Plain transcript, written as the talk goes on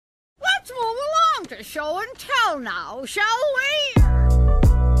to show and tell now, shall we?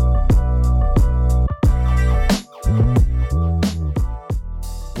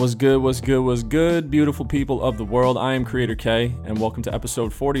 What's good, beautiful people of the world? I am Creator K, and welcome to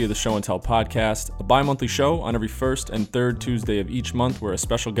episode 40 of the Show and Tell podcast, a bi-monthly show on every first and third Tuesday of each month where a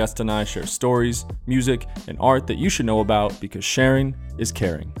special guest and I share stories, music, and art that you should know about because sharing is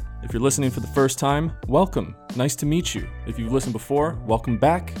caring. If you're listening for the first time, welcome. Nice to meet you. If you've listened before, welcome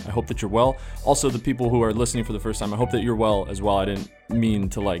back. I hope that you're well. Also, the people who are listening for the first time, I hope that you're well as well. I didn't mean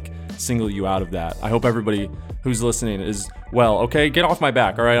to single you out of that. I hope everybody who's listening is well. Okay, get off my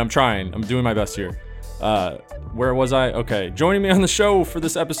back. All right, I'm trying. I'm doing my best here. Where was I? Okay, joining me on the show for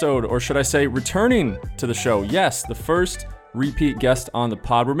this episode, or should I say returning to the show. Yes, the first repeat guest on the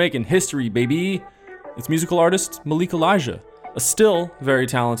pod. We're making history, baby. It's musical artist Malik Elijah, a still very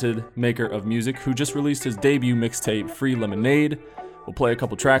talented maker of music who just released his debut mixtape, Free Lemonade. We'll play a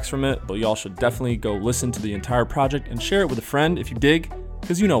couple tracks from it, but y'all should definitely go listen to the entire project and share it with a friend if you dig,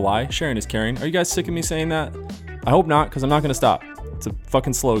 because you know why. Sharing is caring. Are you guys sick of me saying that? I hope not, because I'm not going to stop. It's a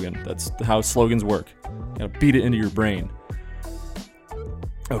fucking slogan. That's how slogans work. You gotta beat it into your brain.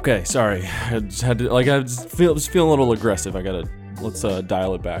 Okay, sorry. I just had to, I was feeling a little aggressive. Let's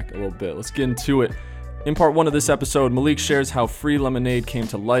dial it back a little bit. Let's get into it. In part one of this episode, Malik shares how Free Lemonade came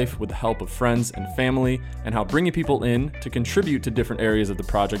to life with the help of friends and family, and how bringing people in to contribute to different areas of the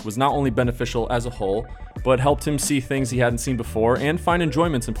project was not only beneficial as a whole, but helped him see things he hadn't seen before and find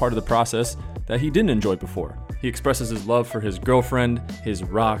enjoyments in part of the process that he didn't enjoy before. He expresses his love for his girlfriend, his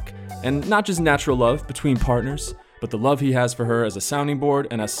rock, and not just natural love between partners, but the love he has for her as a sounding board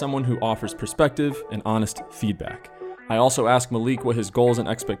and as someone who offers perspective and honest feedback. I also ask Malik what his goals and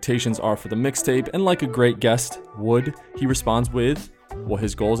expectations are for the mixtape, and like a great guest would, he responds with what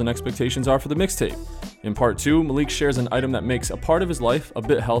his goals and expectations are for the mixtape. In part two, Malik shares an item that makes a part of his life a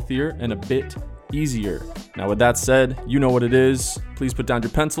bit healthier and a bit easier. Now with that said, you know what it is. Please put down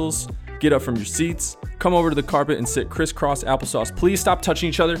your pencils, get up from your seats, come over to the carpet and sit crisscross applesauce. Please stop touching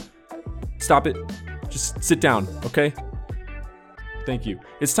each other. Stop it. Just sit down, okay? Thank you.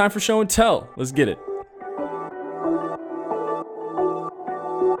 It's time for Show and Tell. Let's get it.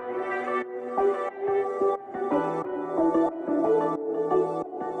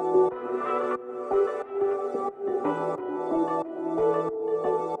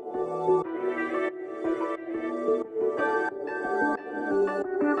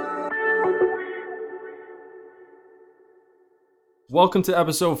 Welcome to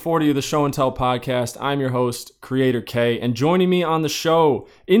episode 40 of the Show and Tell podcast. I'm your host, Creator K, and joining me on the show,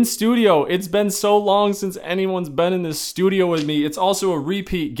 in studio, it's been so long since anyone's been in this studio with me. It's also a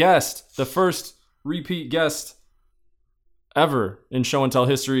repeat guest, the first repeat guest ever in Show and Tell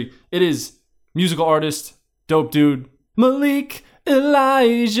history. It is musical artist, dope dude, Malik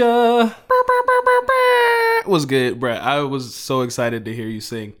Elijah. What's good, Brett? I was so excited to hear you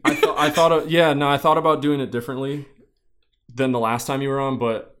sing. I thought about doing it differently than the last time you were on,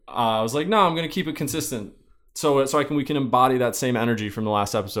 but I was like, no, I'm gonna keep it consistent, so we can embody that same energy from the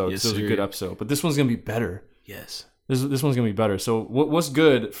last episode. Yes, so it was a good episode, but this one's gonna be better. Yes, this one's gonna be better. So what's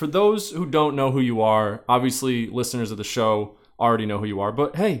good for those who don't know who you are? Obviously, listeners of the show already know who you are,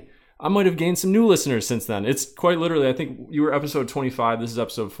 but hey, I might have gained some new listeners since then. It's quite literally, I think you were episode 25. This is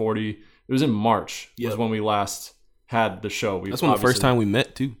episode 40. It was in March. Was when we last had the show. That's when the first time we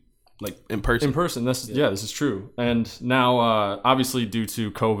met too. Like in person. This is true. And now, obviously, due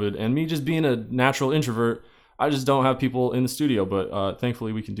to COVID and me just being a natural introvert, I just don't have people in the studio. But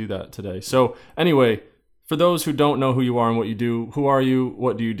thankfully, we can do that today. So anyway, for those who don't know who you are and what you do, who are you?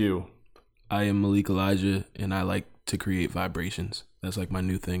 What do you do? I am Malik Elijah, and I like to create vibrations. That's like my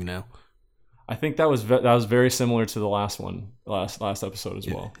new thing now. I think that was very similar to the last episode as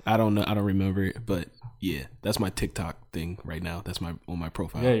well. I don't know. I don't remember it, but yeah, that's my TikTok thing right now. That's on my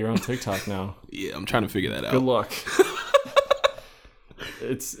profile. Yeah, you're on TikTok now. Yeah, I'm trying to figure that out. Good luck.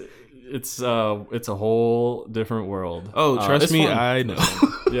 It's a whole different world. Oh, trust me, fun. I know.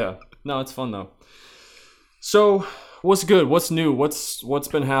 Yeah, no, it's fun though. So, what's good? What's new? What's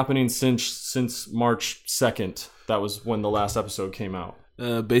been happening since March 2nd? That was when the last episode came out.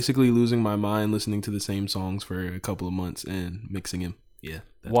 Basically losing my mind listening to the same songs for a couple of months and mixing them. Yeah.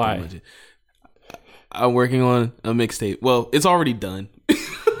 That's Why? Pretty much it. I'm working on a mixtape. Well, it's already done.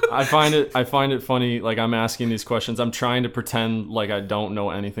 I find it funny. Like, I'm asking these questions. I'm trying to pretend like I don't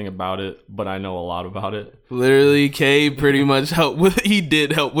know anything about it, but I know a lot about it. Literally, K pretty much he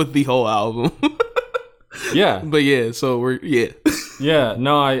did help with the whole album. Yeah. But yeah, so Yeah,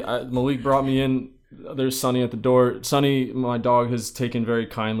 no, Malik brought me in. There's Sonny at the door. Sonny, my dog, has taken very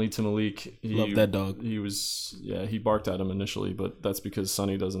kindly to Malik. Love that dog. He barked at him initially, but that's because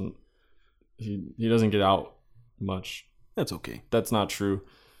Sonny He doesn't get out much. That's okay. That's not true.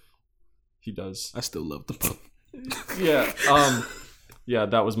 He does. I still love the pup. Yeah. Yeah,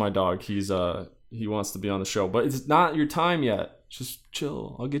 that was my dog. He wants to be on the show, but it's not your time yet. Just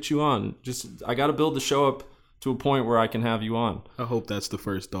chill. I'll get you on. I got to build the show up to a point where I can have you on. I hope that's the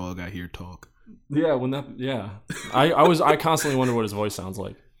first dog I hear talk. Yeah, I constantly wonder what his voice sounds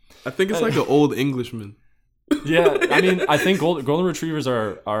like. I think it's like an old Englishman. Yeah, I mean, I think golden retrievers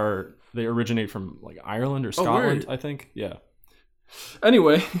are they originate from like Ireland or Scotland, I think. Yeah.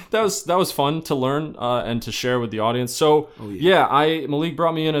 Anyway, that was fun to learn and to share with the audience. So Malik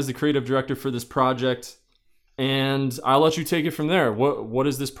brought me in as the creative director for this project, and I'll let you take it from there. What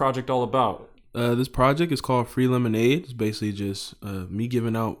is this project all about? This project is called Free Lemonade. It's basically just me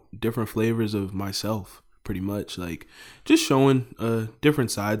giving out different flavors of myself, pretty much, like just showing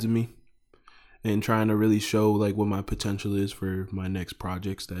different sides of me and trying to really show like what my potential is for my next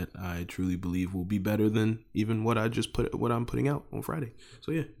projects that I truly believe will be better than even what I'm putting out on Friday.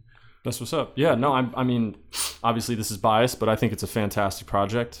 So yeah, that's what's up. Yeah, no, I mean, obviously this is biased, but I think it's a fantastic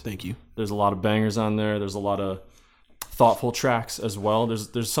project. Thank you. There's a lot of bangers on there. There's a lot of thoughtful tracks as well.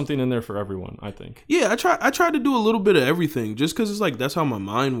 There's something in there for everyone, I think. Yeah, I try to do a little bit of everything just because it's like that's how my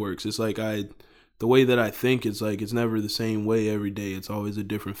mind works. It's like the way that I think is like it's never the same way every day. It's always a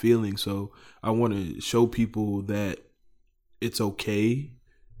different feeling. So I want to show people that it's okay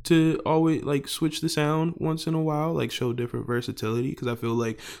to always like switch the sound once in a while, like show different versatility, because I feel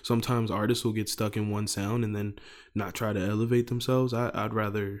like sometimes artists will get stuck in one sound and then not try to elevate themselves. I'd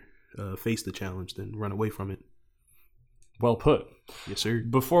rather face the challenge than run away from it. Well put. Yes, sir.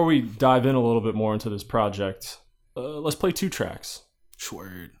 Before we dive in a little bit more into this project, let's play 2 tracks.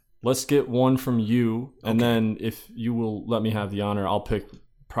 Word. Let's get one from you, and then if you will let me have the honor, I'll pick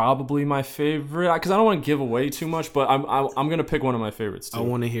probably my favorite, because I don't want to give away too much, but I'm going to pick one of my favorites too. I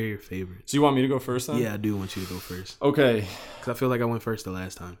want to hear your favorite. So you want me to go first then? Yeah, I do want you to go first. Okay. Because I feel like I went first the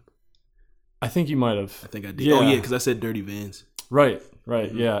last time. I think you might have. I think I did. Yeah. Oh, yeah, because I said Dirty Vans. Right,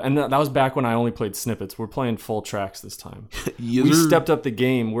 yeah. And that was back when I only played snippets. We're playing full tracks this time. Yes, we sir. stepped up the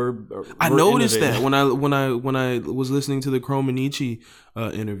game. I noticed that when I was listening to the Chromanichi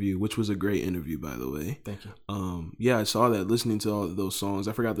interview, which was a great interview, by the way. Thank you. Yeah, I saw that, listening to all of those songs.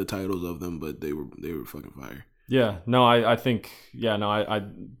 I forgot the titles of them, but they were fucking fire. Yeah, no, I think, I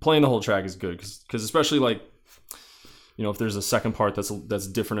playing the whole track is good, because especially like, you know, if there's a second part that's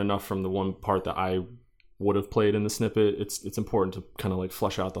different enough from the one part that I would have played in the snippet, it's important to kind of like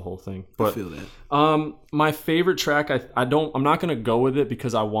flesh out the whole thing. But I feel that. My favorite track, I'm not gonna go with it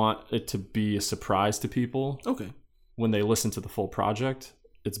because I want it to be a surprise to people. Okay. When they listen to the full project,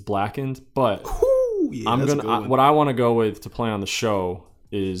 it's Blackened, but yeah, what I want to go with to play on the show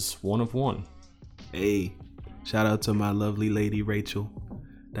is One of One. Hey, shout out to my lovely lady Rachel.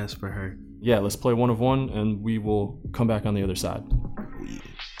 That's for her. Yeah, let's play One of One, and we will come back on the other side.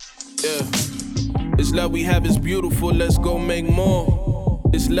 Yeah. This love we have is beautiful, let's go make more.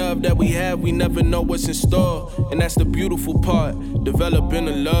 This love that we have, we never know what's in store. And that's the beautiful part. Developing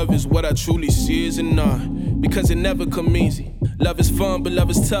a love is what I truly see as an art. Because it never come easy. Love is fun, but love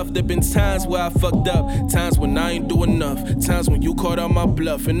is tough. There been times where I fucked up, times when I ain't do enough, times when you caught on my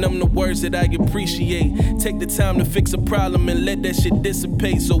bluff. And them the words that I appreciate. Take the time to fix a problem and let that shit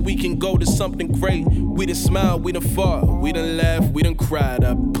dissipate, so we can go to something great. We done smiled, we done fought, we done laughed, we done cried.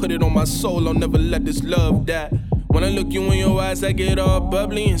 I put it on my soul, I'll never let this love die. When I look you in your eyes, I get all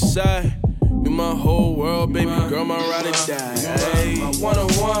bubbly inside. You my whole world, baby girl, my ride or die. Hey, my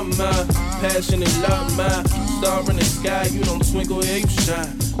one-on-one, my passion and love, my star in the sky. You don't twinkle, yeah, you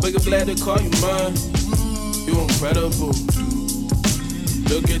shine. Wake up, glad to call you mine. You incredible.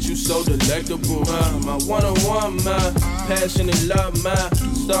 Look at you, so delectable. My one-on-one, my passion and love, my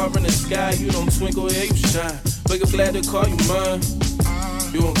star in the sky. You don't twinkle, yeah, you shine. Wake up, glad to call you mine.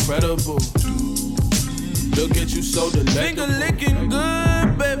 You incredible. Look at you, so delectable. Finger licking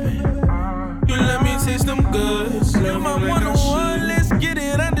good, baby. You let me taste them goods. You're my one-on-one, let's get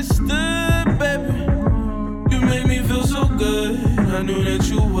it understood, baby. You make me feel so good, I knew that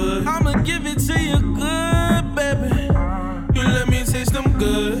you would. I'ma give it to you good, baby. You let me taste them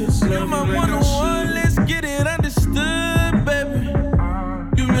goods. You're my one-on-one, let's get it understood, baby.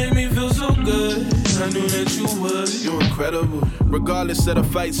 You make me feel so good, I knew that you would. You're incredible. Regardless of the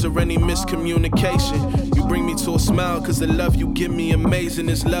fights or any miscommunication, you bring me to a smile, cause the love you give me amazing.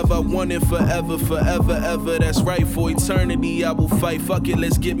 It's love I wanted forever, forever, ever. That's right, for eternity I will fight. Fuck it,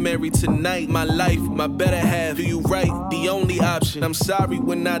 let's get married tonight. My life, my better half, do you right, the only option. I'm sorry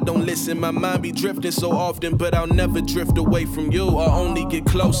when I don't listen, my mind be drifting so often, but I'll never drift away from you, I'll only get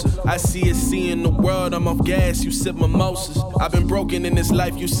closer. I see it, seeing the world, I'm off gas, you sip mimosas. I've been broken in this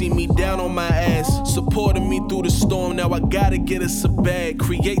life, you see me down on my ass, supporting me through the storm. Now I gotta get us a bag,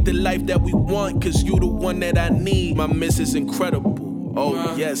 create the life that we want, cause you the one that I need. My miss is incredible.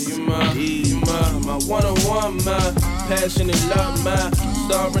 Oh yes, indeed. You my one-on-one, my passion and love, my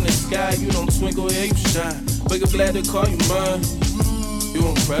star in the sky. You don't twinkle, yeah, you shine. Wake up, glad to call you mine. You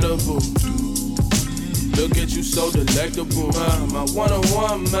incredible. Look at you, so delectable. My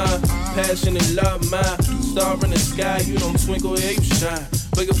one-on-one, my passion and love, my star in the sky. You don't twinkle, yeah, you shine.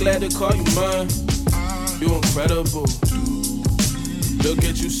 Wake up, glad to call you mine. You incredible. Look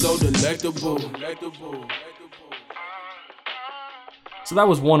at you, so delectable. So that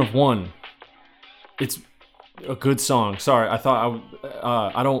was One of One. It's a good song. Sorry, I thought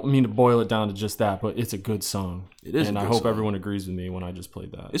I don't mean to boil it down to just that, but it's a good song. It is, and I good hope song. Everyone agrees with me when I just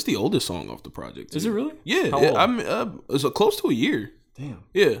played that. It's the oldest song off the project. Is it really? Yeah, How old? it's close to a year. Damn.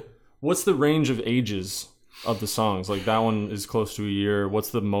 Yeah. What's the range of ages of the songs? Like that one is close to a year. What's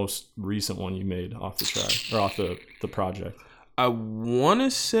the most recent one you made off the track or off the project? I want to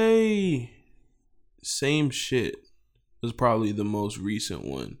say Same Shit was probably the most recent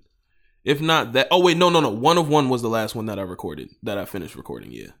one. If not that. Oh, wait, no. One of One was the last one that I recorded, that I finished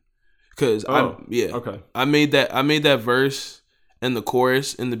recording, yeah. Because okay. I made that verse and the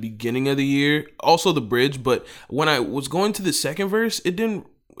chorus in the beginning of the year, also the bridge, but when I was going to the second verse,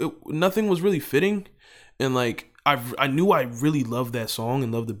 nothing was really fitting. And like I knew I really loved that song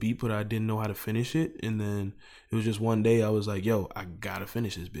and loved the beat, but I didn't know how to finish it. And then it was just one day I was like, yo, I gotta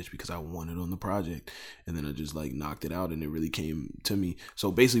finish this bitch because I want it on the project. And then I just like knocked it out and it really came to me.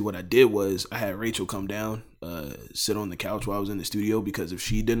 So basically what I did was I had Rachel come down, sit on the couch while I was in the studio, because if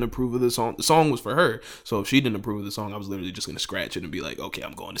she didn't approve of the song was for her. So if she didn't approve of the song, I was literally just gonna scratch it and be like, okay,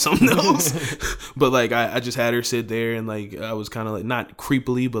 I'm going to something else. But like I just had her sit there and like I was kind of like, not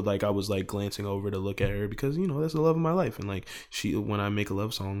creepily, but like I was like glancing over to look at her because, you know, that's the love of my life. And like when I make a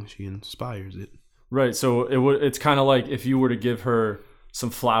love song, she inspires it. Right, so it's kind of like if you were to give her some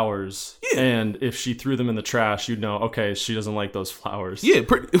flowers, and if she threw them in the trash, you'd know, okay, she doesn't like those flowers. Yeah,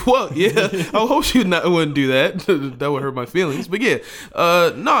 I hope she wouldn't do that. That would hurt my feelings. But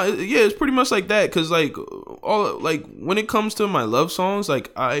it's pretty much like that. Because like when it comes to my love songs,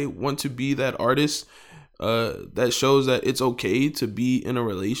 like I want to be that artist that shows that it's okay to be in a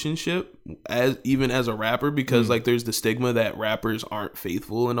relationship even as a rapper, because like there's the stigma that rappers aren't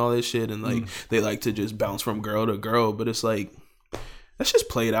faithful and all this shit, and like they like to just bounce from girl to girl, but it's like that's just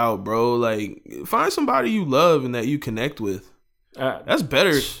played out, bro. Like find somebody you love and that you connect with. That's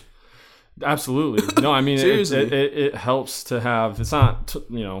better. Absolutely. No, I mean, Seriously. it helps to have, it's not,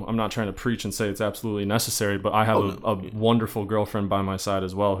 I'm not trying to preach and say it's absolutely necessary, but I have a wonderful girlfriend by my side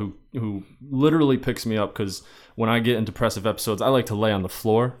as well who literally picks me up, because when I get in depressive episodes, I like to lay on the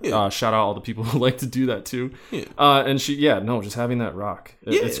floor. Yeah. Shout out all the people who like to do that too. Yeah. And just having that rock.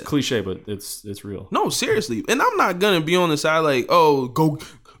 It's cliche, but it's real. No, seriously. And I'm not going to be on the side like, oh,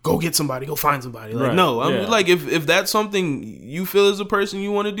 go get somebody, go find somebody. Like, right. No, I'm like, if that's something you feel as a person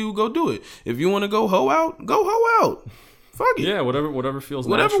you want to do, go do it. If you want to go hoe out, go hoe out. Fuck it. Yeah, whatever feels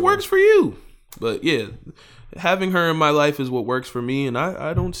whatever natural. works for you. But yeah, having her in my life is what works for me, and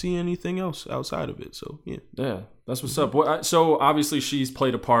I don't see anything else outside of it. So yeah, that's what's up. So obviously she's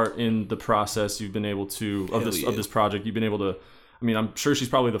played a part in the process. You've been able to of this project. You've been able to. I mean, I'm sure she's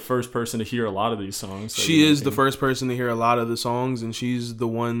probably the first person to hear a lot of these songs. She is the first person to hear a lot of the songs, and she's the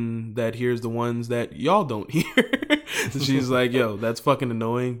one that hears the ones that y'all don't hear. She's like, yo, that's fucking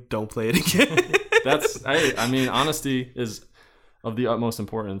annoying. Don't play it again. I mean, honesty is of the utmost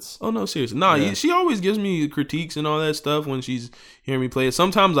importance. Oh, no, seriously. Nah, she always gives me critiques and all that stuff when she's hearing me play it.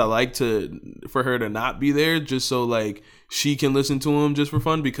 Sometimes I like for her to not be there just so, like, she can listen to them just for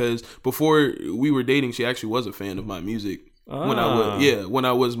fun, because before we were dating, she actually was a fan of my music. When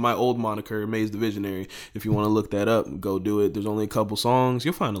I was my old moniker, Maze the Visionary. If you want to look that up, go do it. There's only a couple songs.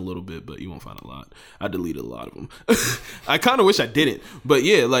 You'll find a little bit, but you won't find a lot. I deleted a lot of them. I kind of wish I didn't. But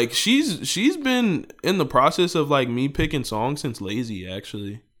yeah, like she's been in the process of like me picking songs since Lazy,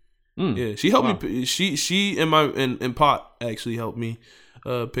 actually. Yeah, she helped me. She and Pot actually helped me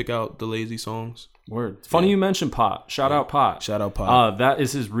pick out the Lazy songs. Word. Funny you mentioned Pot. Shout out Pot. Shout out Pot. That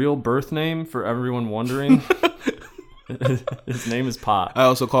is his real birth name for everyone wondering. His name is Pot. I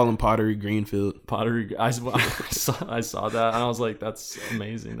also call him Pottery Greenfield. Pottery. I saw that and I was like, that's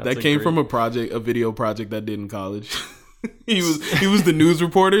amazing. That's that came from a video project I did in college. he was the news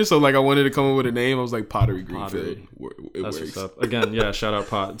reporter, so like I wanted to come up with a name. I was like Pottery Greenfield. It That's works. what's up. Again, yeah, shout out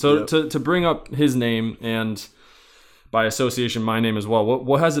Pot. So to bring up his name and by association my name as well,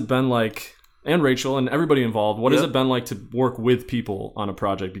 what has it been like, and Rachel and everybody involved, what has it been like to work with people on a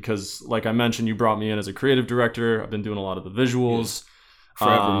project? Because like I mentioned, you brought me in as a creative director. I've been doing a lot of the visuals.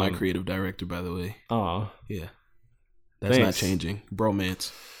 Forever my creative director, by the way. Oh. Yeah. That's not changing.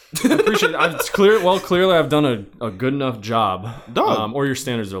 Bromance. I appreciate it. Clearly I've done a good enough job. Dog. Or your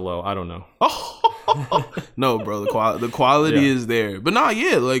standards are low. I don't know. No, bro. The quality is there. But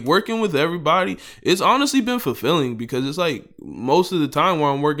like working with everybody, it's honestly been fulfilling because it's like most of the time where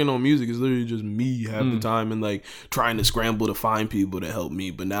I'm working on music is literally just me half the time and like trying to scramble to find people to help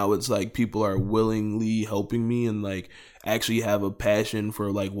me. But now it's like people are willingly helping me and like actually have a passion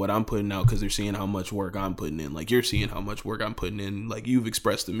for like what I'm putting out because they're seeing how much work I'm putting in. Like you're seeing how much work I'm putting in. Like you've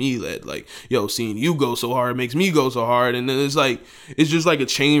expressed to me that like, yo, seeing you go so hard makes me go so hard. And then it's just like a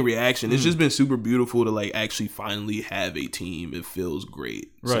chain reaction. It's just been super beautiful to like actually finally have a team. It feels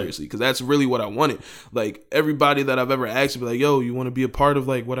great. Right. Seriously. Because that's really what I wanted. Like everybody that I've ever asked to be like, yo, you want to be a part of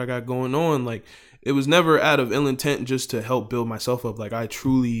like what I got going on? Like it was never out of ill intent just to help build myself up. Like I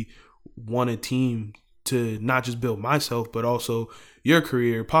truly want a team to not just build myself, but also your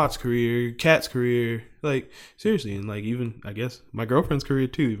career, Pot's career, Kat's career, like seriously, and like even I guess my girlfriend's career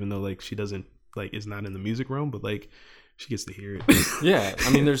too, even though like she doesn't like is not in the music realm, but like she gets to hear it. Yeah,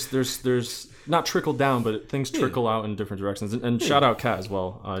 I mean, there's not trickle down, but things trickle out in different directions. And shout out Kat as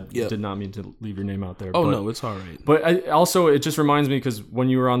well. I did not mean to leave your name out there. Oh, no, it's all right. But it just reminds me because when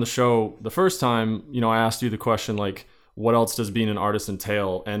you were on the show the first time, you know, I asked you the question like, what else does being an artist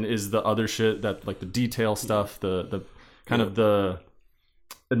entail? And is the other shit that like the detail stuff, the kind of the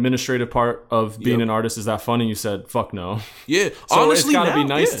administrative part of being an artist, is that fun? And you said, fuck no. Yeah. So honestly,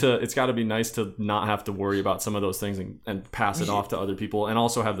 it's gotta be nice to not have to worry about some of those things and pass it off to other people and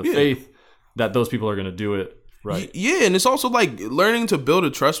also have the faith that those people are going to do it right. Yeah. And it's also like learning to build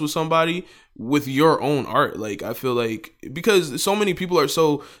a trust with somebody with your own art. Like I feel like because so many people are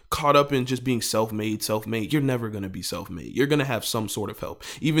so caught up in just being self-made, you're never going to be self-made. You're going to have some sort of help.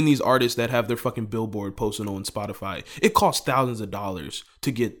 Even these artists that have their fucking billboard posted on Spotify, it costs thousands of dollars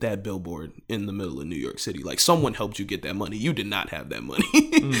to get that billboard in the middle of New York City. Like someone helped you get that money. You did not have that money,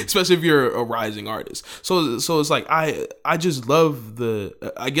 especially if you're a rising artist. So it's like I just love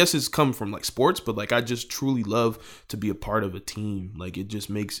I guess it's come from like sports, but like I just truly love to be a part of a team. Like it just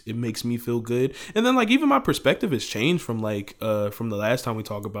makes me feel good. And then like even my perspective has changed from like from the last time we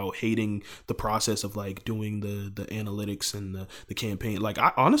talked about hating the process of like doing the analytics and the campaign. Like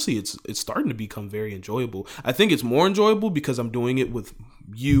I honestly it's starting to become very enjoyable. I think it's more enjoyable because I'm doing it with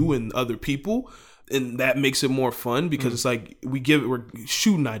you and other people, and that makes it more fun because it's like we're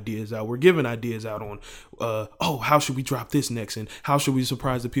shooting ideas out, we're giving ideas out on how should we drop this next and how should we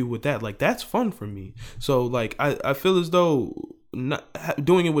surprise the people with that. Like that's fun for me. So like I feel as though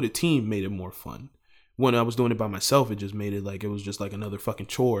doing it with a team made it more fun. When I was doing it by myself, it just made it like it was just like another fucking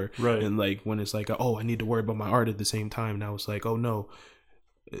chore. Right. And like when it's like, oh, I need to worry about my art at the same time. Now it's like, oh no,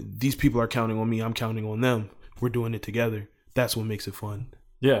 these people are counting on me, I'm counting on them. We're doing it together. That's what makes it fun.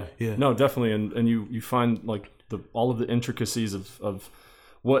 Yeah. Yeah. No, definitely. And you find like all of the intricacies of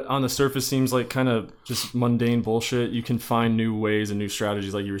what on the surface seems like kind of just mundane bullshit. You can find new ways and new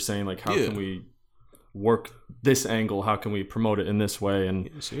strategies, like you were saying, like how can we work this angle, how can we promote it in this way, and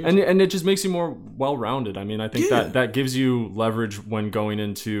it just makes you more well-rounded. I mean, I think that gives you leverage when going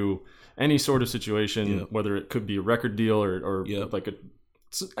into any sort of situation, whether it could be a record deal or like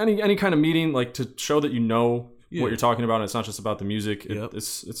any kind of meeting, like to show that you know what you're talking about, and it's not just about the music.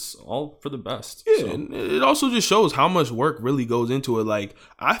 It's all for the best. And it also just shows how much work really goes into it. Like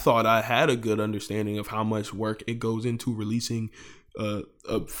I thought I had a good understanding of how much work it goes into releasing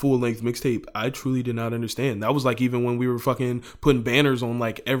a full-length mixtape. I truly did not understand. That was like even when we were fucking putting banners on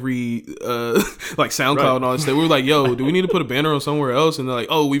like every like SoundCloud and all that stuff. We were like, yo, do we need to put a banner on somewhere else? And they're like,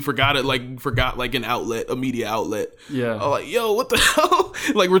 oh, we forgot an outlet, a media outlet. Yeah. I'm like, yo, what the hell?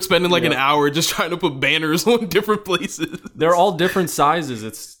 Like we're spending like an hour just trying to put banners on different places. They're all different sizes.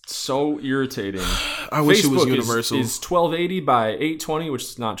 It's so irritating. I wish Facebook it was universal. Is 1280 by 820, which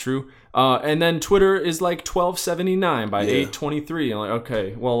is not true. And then Twitter is like 1279 by 823. I'm like,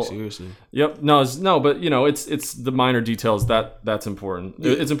 okay, well, seriously. Yep. No, but you know, it's the minor details that's important.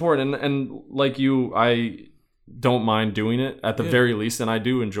 Yeah. It's important, and like you, I don't mind doing it at the very least, and I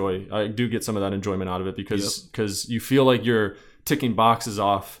do get some of that enjoyment out of it because you feel like you're ticking boxes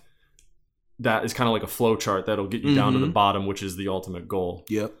off that is kind of like a flow chart that'll get you down to the bottom, which is the ultimate goal.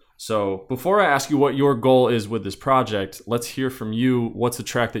 Yep. So before I ask you what your goal is with this project, let's hear from you. What's a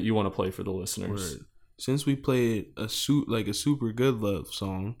track that you want to play for the listeners? Word. Since we played a super good love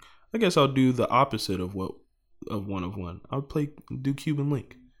song, I guess I'll do the opposite of one of one. I'll do Cuban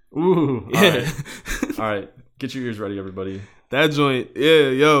Link. Ooh, yeah. All right. Get your ears ready, everybody. That joint, yeah,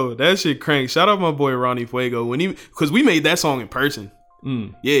 yo, that shit crank. Shout out my boy Ronnie Fuego because we made that song in person.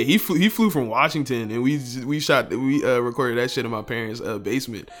 Yeah, he flew from Washington and we recorded that shit in my parents'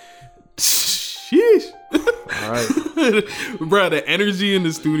 basement. Sheesh. All right. Bro, the energy in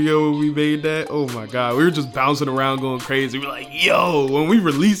the studio when we made that, oh my God. We were just bouncing around going crazy. We were like, yo, when we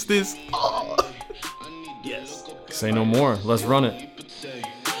release this, oh. Yes. Say no more. Let's run it.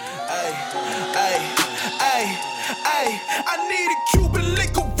 I need a Cuban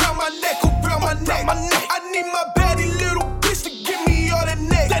link around my neck. I need my baddie little bitch to give me all that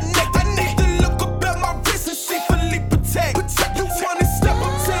neck. I need to look up at my wrist and see Philippe Patek. You wanna step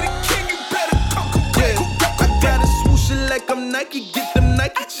up to the king, you better come correct. I gotta swoosh it like I'm Nike, get them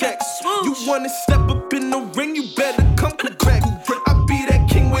Nike checks. You wanna step up in the ring, you better come correct. I be that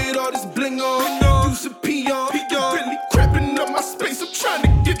king with all this bling on. Use a peon, really cramping up my space. I'm trying to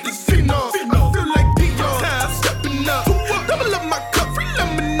get the scene on. I feel like Dion, I'm stepping up. Double up my cup, free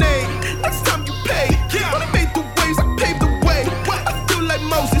lemonade. Next time you pay, when I made the waves, I paved the way. I feel like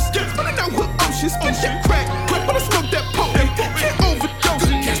Moses, running out with oceans. Spit that crack, when I smoke that potent, can't overdose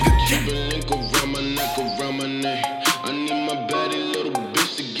it. Cuban link around my neck. I need my baddie little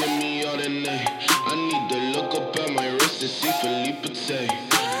bitch to give me all that neck. I need to look up at my wrist and see Philippe Patek.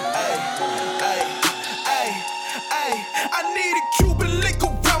 I need a Cuban link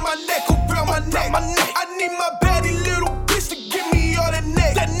around my neck. I need my baddie little bitch to give me all that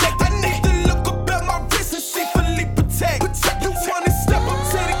neck. I need to look up at my wrist and see Philippe Patek. You wanna step up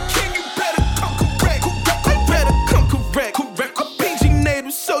to the king, you better come correct. I'm PG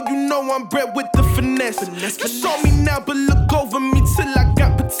native, so you know I'm bred with the finesse. Just on me now, but look over me till I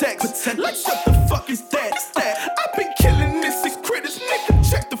got protect. Like what the fuck is that? I've been killing this, these critters, nigga,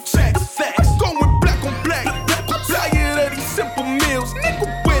 check the facts. I'm going black on black. I'm tired of these simple meals, nigga,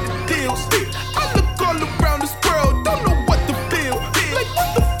 where the deals? I look all around this world, don't know what to feel. Like what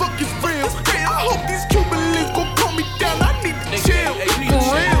the fuck is real? I hope these Cuban links gon' calm me down. I need to chill. For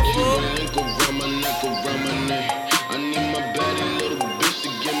real. Cuban link around my neck. I need my baddie little bitch to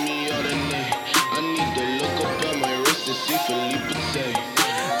give me all that neck. I need to look up at my wrist and see Philippe Patek.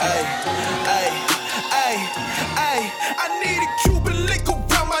 I need a Cuban link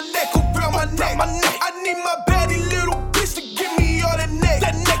around my neck. I need my baddie little bitch to give me all that neck.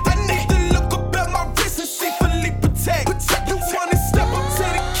 I need to look up at my wrist and see Philippe Patek. You wanna step up to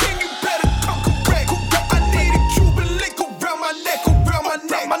the king, you better come correct. I need a Cuban link around my neck.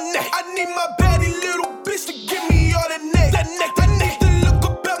 I need my baddie little bitch to give me all that neck. I need to look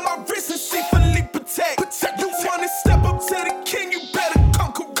up at my wrist and see Philippe Patek. You wanna step up to the king, you better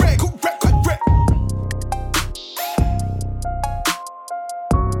come correct.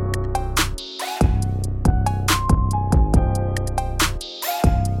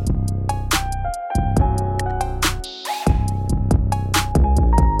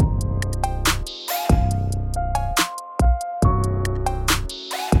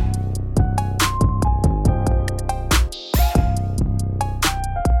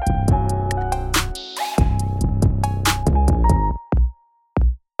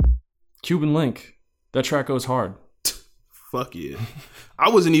 Cuban Link. That track goes hard. Fuck yeah. I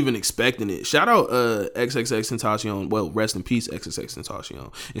wasn't even expecting it. Shout out XXXTentacion. Well, rest in peace,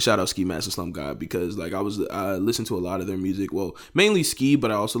 XXXTentacion. And shout out Ski Master Slump God, because like I listened to a lot of their music. Well, mainly Ski,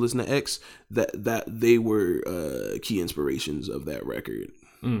 but I also listened to X. That they were key inspirations of that record.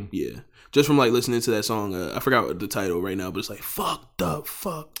 Yeah. Just from like listening to that song, I forgot the title right now, but it's like fucked up.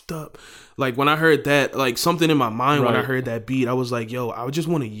 Like when I heard that, like something in my mind when I heard that beat, I was like, yo, I would just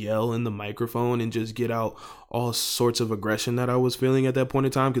want to yell in the microphone and just get out all sorts of aggression that I was feeling at that point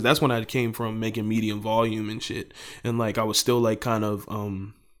in time, because that's when I came from making medium volume and shit, and like I was still like kind of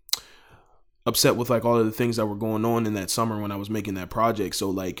upset with like all of the things that were going on in that summer when I was making that project. So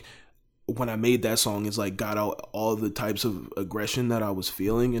like when I made that song, it's like got out all the types of aggression that I was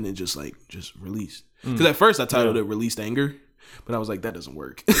feeling, and it just released. Because at first I titled it Released Anger, but I was like, that doesn't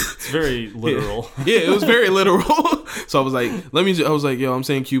work. It's very literal. Yeah, it was very literal. So I was like, yo, I'm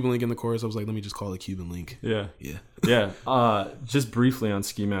saying Cuban Link in the chorus. I was like, let me just call it Cuban Link. Yeah. Just briefly on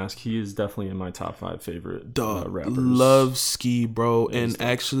Ski Mask, he is definitely in my top 5 favorite rappers. Love Ski, bro. And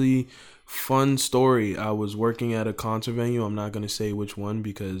actually, fun story. I was working at a concert venue. I'm not gonna say which one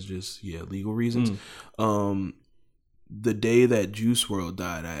because just legal reasons. the day that Juice WRLD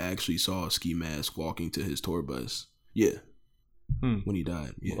died, I actually saw Ski Mask walking to his tour bus. Yeah. When he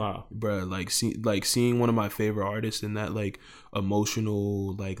died. Yeah. Wow. Bruh, like seeing one of my favorite artists in that like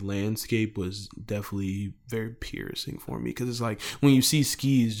emotional like landscape was definitely very piercing for me, because it's like when you see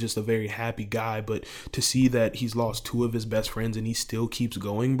Ski is just a very happy guy, but to see that he's lost 2 of his best friends and he still keeps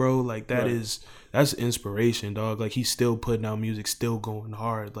going, bro, like that's inspiration, dog. Like he's still putting out music, still going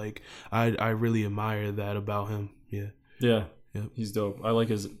hard. Like I really admire that about him. Yeah. Yep. He's dope. I like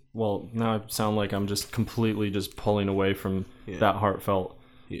his. Well, now I sound like I'm just completely just pulling away from that heartfelt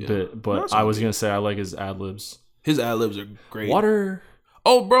bit. But I was gonna say I like his ad libs. His ad libs are great. Water.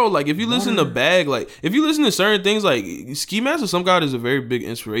 Oh, bro, like if you listen to Bag, like if you listen to certain things, like Ski Mask or Some God is a very big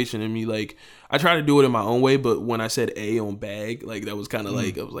inspiration in me. Like I try to do it in my own way, but when I said A on Bag, like that was kind of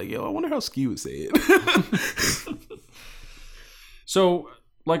like I was like, yo, I wonder how Ski would say it. So,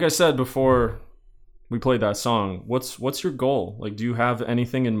 like I said before we played that song, what's your goal? Like, do you have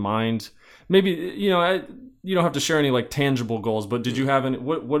anything in mind? Maybe, you don't have to share any like tangible goals, but did you have any,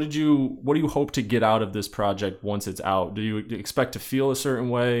 what do you hope to get out of this project once it's out? Do you expect to feel a certain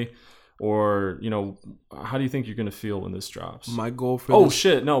way, or, how do you think you're going to feel when this drops? My goal for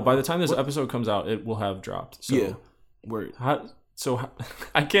shit, no, by the time this episode comes out, it will have dropped. So, yeah. Word.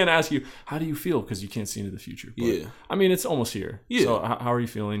 I can't ask you, how do you feel? Because you can't see into the future. But, I mean, it's almost here. Yeah. So how are you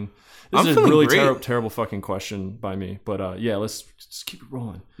feeling? This is a really terrible fucking question by me. But let's just keep it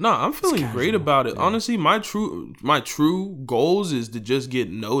rolling. No, I'm feeling great about it. Yeah. Honestly, my true goals is to just get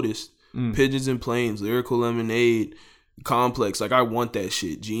noticed. Pigeons and Planes, Lyrical Lemonade, Complex. Like, I want that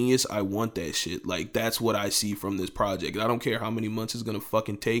shit. Genius, I want that shit. Like, that's what I see from this project. I don't care how many months it's going to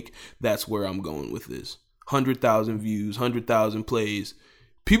fucking take. That's where I'm going with this. 100,000 views, 100,000 plays.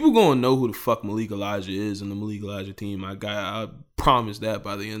 People gonna know who the fuck Malik Elijah is and the Malik Elijah team. I promise that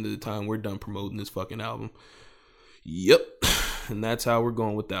by the end of the time we're done promoting this fucking album. Yep. And that's how we're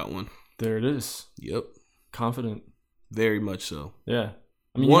going with that one. There it is. Yep. Confident. Very much so. Yeah.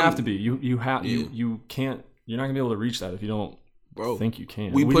 I mean, you have to be. You can't. You're not gonna be able to reach that if you don't. Bro, think you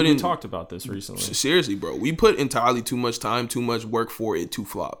can. We talked about this recently. Seriously, bro. We put entirely too much time, too much work for it to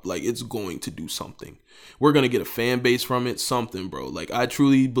flop. Like, it's going to do something. We're going to get a fan base from it, something, bro. Like, I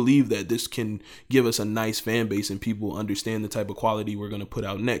truly believe that this can give us a nice fan base and people understand the type of quality we're going to put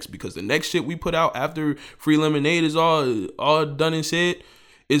out next. Because the next shit we put out after Free Lemonade is all done and said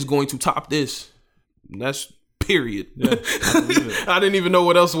is going to top this. And that's period. Yeah, I didn't even know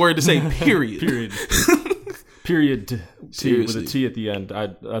what else word to say. Period. Period. Period T with a T at the end.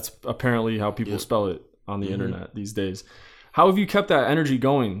 That's apparently how people spell it on the internet these days. How have you kept that energy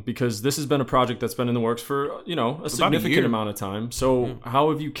going? Because this has been a project that's been in the works for, a significant amount of time. So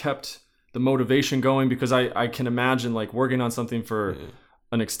how have you kept the motivation going? Because I can imagine like working on something for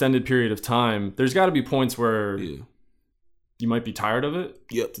an extended period of time. There's got to be points where you might be tired of it.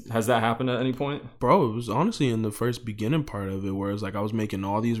 Yep. Has that happened at any point? Bro, it was honestly in the first beginning part of it where it's like I was making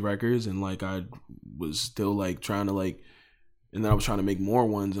all these records and like I was still like trying to like, and then I was trying to make more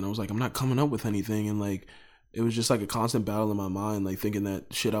ones and I was like, I'm not coming up with anything. And like, it was just like a constant battle in my mind, like thinking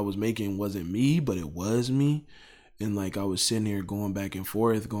that shit I was making wasn't me, but it was me. And like I was sitting here going back and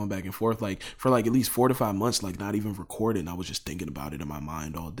forth, like for like at least 4 to 5 months, like not even recording. I was just thinking about it in my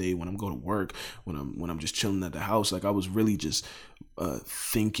mind all day when I'm going to work, when I'm just chilling at the house. Like I was really just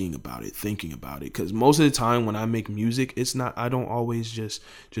thinking about it. Because most of the time when I make music, it's not. I don't always just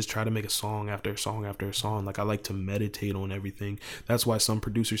try to make a song after a song after a song. Like I like to meditate on everything. That's why some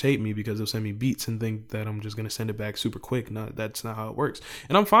producers hate me, because they'll send me beats and think that I'm just gonna send it back super quick. No, that's not how it works.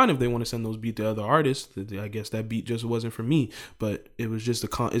 And I'm fine if they want to send those beats to other artists. I guess that beat just wasn't for me, but it was just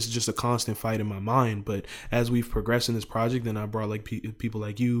it's just a constant fight in my mind. But as we've progressed in this project, then I brought like people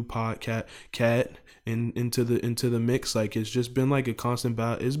like you, Cat into the mix. Like it's just been like a constant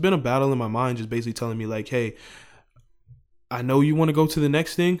battle. It's been a battle in my mind, just basically telling me like, hey, I know you want to go to the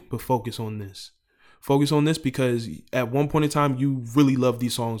next thing, but focus on this because at one point in time you really loved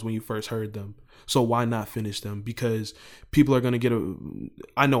these songs when you first heard them. So why not finish them? Because people are going to get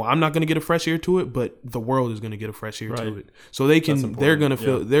I know I'm not going to get a fresh ear to it, but the world is going to get a fresh ear to it. So they're going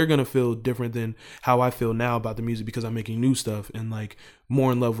to feel different than how I feel now about the music, because I'm making new stuff and like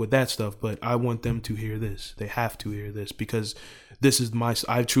more in love with that stuff. But I want them to hear this. They have to hear this, because this is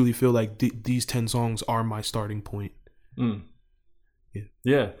I truly feel like these 10 songs are my starting point.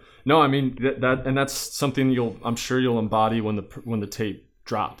 Yeah. No, I mean that's something I'm sure you'll embody when the tape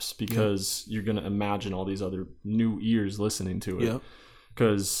drops, because you're gonna imagine all these other new ears listening to it.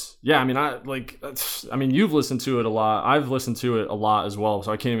 Because I mean you've listened to it a lot. I've listened to it a lot as well,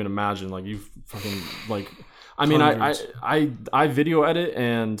 so I can't even imagine like you've fucking like. I mean I video edit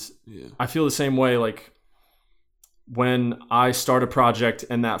and I feel the same way. Like when I start a project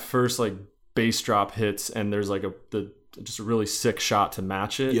and that first like bass drop hits and there's like just a really sick shot to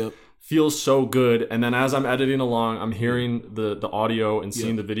match it. Yep. Feels so good. And then as I'm editing along, I'm hearing the audio and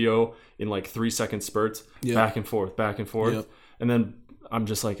seeing the video in like 3-second spurts, back and forth. Yep. And then I'm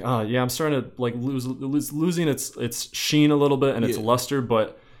just like, oh yeah, I'm starting to like losing its sheen a little bit and its luster.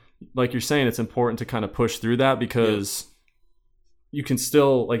 But like you're saying, it's important to kind of push through that because you can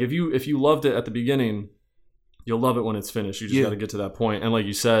still like if you loved it at the beginning, you'll love it when it's finished. You just got to get to that point. And like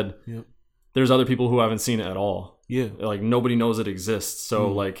you said, there's other people who haven't seen it at all. Yeah, like nobody knows it exists.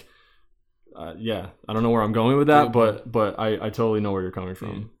 So like. I don't know where I'm going with that, but I totally know where you're coming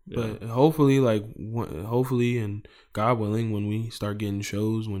from. Yeah. But hopefully and God willing, when we start getting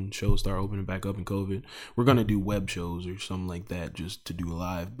shows, when shows start opening back up in COVID, we're gonna do web shows or something like that just to do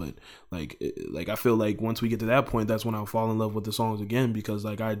live. But like I feel like once we get to that point, that's when I'll fall in love with the songs again because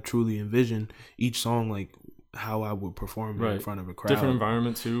like I truly envision each song like how I would perform in front of a crowd. Different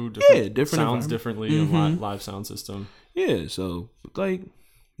environment too. Different sounds differently in live sound system. Yeah, so like.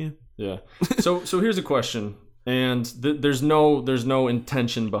 Yeah. So here's a question, and there's no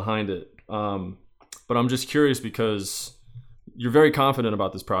intention behind it. But I'm just curious because you're very confident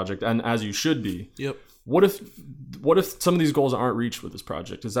about this project, and as you should be. Yep. What if some of these goals aren't reached with this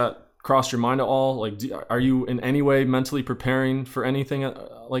project? Does that cross your mind at all? Like, are you in any way mentally preparing for anything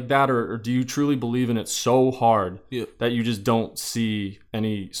like that, or do you truly believe in it so hard that you just don't see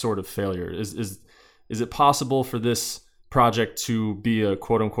any sort of failure? Is it possible for this project to be a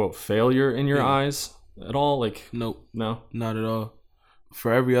quote unquote failure in your eyes at all? Like, nope. No, not at all.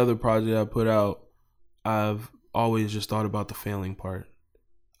 For every other project I put out, I've always just thought about the failing part.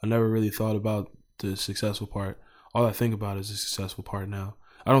 I never really thought about the successful part. All I think about is the successful part now.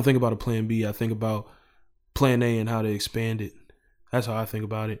 I don't think about a plan B. I think about plan A and how to expand it. That's how I think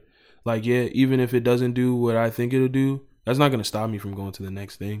about it. Like, yeah, even if it doesn't do what I think it'll do, that's not going to stop me from going to the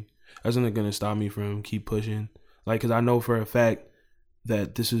next thing. That's not going to stop me from keep pushing. Like, because I know for a fact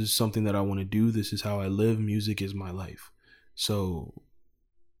that this is something that I want to do. This is how I live. Music is my life. So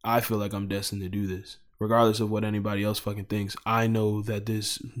I feel like I'm destined to do this. Regardless of what anybody else fucking thinks, I know that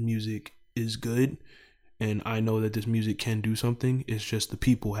this music is good. And I know that this music can do something. It's just the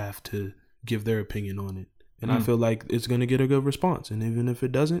people have to give their opinion on it. And I feel like it's going to get a good response. And even if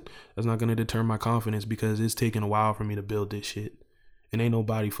it doesn't, that's not going to deter my confidence because it's taken a while for me to build this shit. And ain't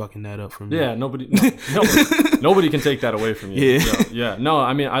nobody fucking that up from me. Yeah, nobody can take that away from you. Yeah. No,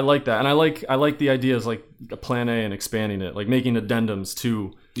 I mean, I like that. And I like the ideas like a plan A and expanding it, like making addendums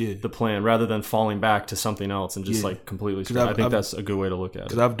to the plan rather than falling back to something else and just like completely I think that's a good way to look at it.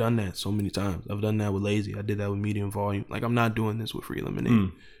 Because I've done that so many times. I've done that with Lazy. I did that with Medium Volume. Like, I'm not doing this with Free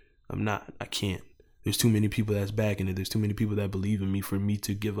Lemonade. I'm not. I can't. There's too many people that's backing it. There's too many people that believe in me for me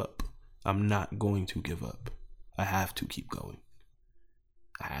to give up. I'm not going to give up. I have to keep going.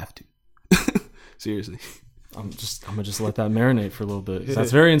 I have to. Seriously. I'm gonna just let that marinate for a little bit.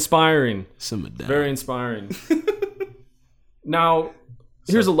 That's very inspiring. Simmer down. Very inspiring. Now,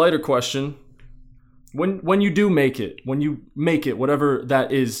 here's a lighter question. When you do make it, whatever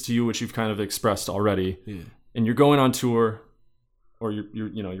that is to you, which you've kind of expressed already, and you're going on tour, or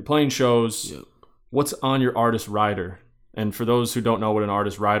you're playing shows, what's on your artist rider? And for those who don't know what an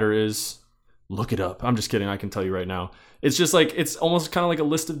artist rider is, look it up. I'm just kidding. I can tell you right now. It's just like, it's almost kind of like a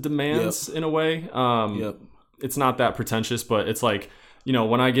list of demands in a way. It's not that pretentious, but it's like,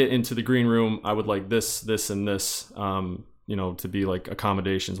 when I get into the green room, I would like this, and this, to be like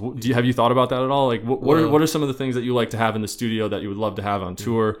accommodations. Have you thought about that at all? Like, what are some of the things that you like to have in the studio that you would love to have on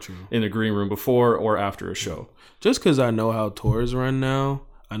tour in the green room before or after a show? Just because I know how tours run now,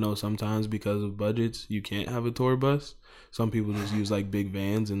 I know sometimes because of budgets, you can't have a tour bus. Some people just use like big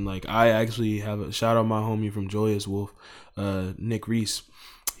vans, and like I actually have a shout out my homie from Joyous Wolf, Nick Reese.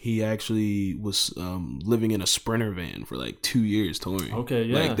 He actually was living in a Sprinter van for like 2 years touring. Okay,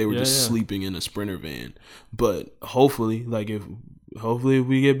 yeah. Like they were just sleeping in a Sprinter van. But hopefully, if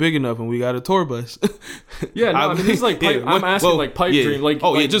we get big enough and we got a tour bus. Yeah, no, I mean, it's like pipe, I'm asking like pipe dream. Like,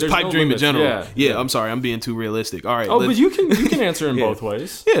 just pipe dream limits. In general. Yeah, I'm sorry, I'm being too realistic. All right. Oh, but you can answer in both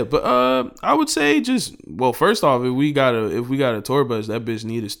ways. Yeah, but I would say first off, if we got a tour bus, that bitch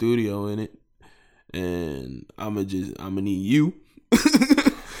need a studio in it, and I'ma need you.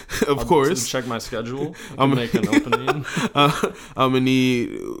 Of course. Check my schedule. I'm gonna make an opening. I'm gonna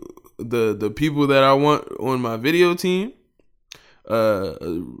need the people that I want on my video team.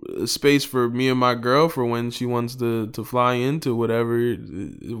 A space for me and my girl for when she wants to fly into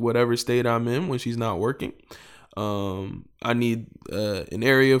whatever state I'm in when she's not working. I need an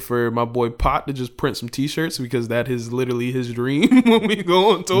area for my boy Pot to just print some t-shirts because that is literally his dream when we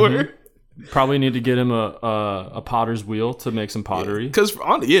go on tour. Probably need to get him a potter's wheel to make some pottery. Because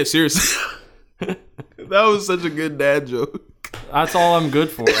seriously, that was such a good dad joke. That's all I'm good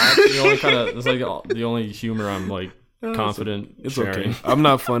for. That's the only it's like the only humor I'm like confident It's sharing. okay. I'm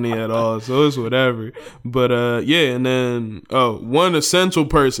not funny at all, so it's whatever. But and then one essential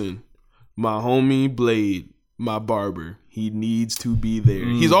person, my homie Blade, my barber. He needs to be there.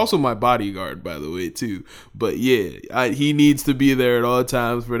 He's also my bodyguard, by the way, too. But yeah, he needs to be there at all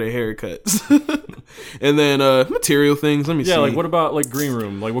times for the haircuts. And then material things. Let me see. Yeah, like what about like green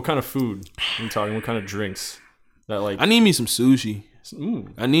room? Like what kind of food are we talking? What kind of drinks? That like I need me some sushi.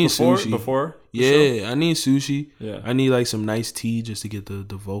 I need sushi before. Yeah, I need sushi. Yeah, I need like some nice tea just to get the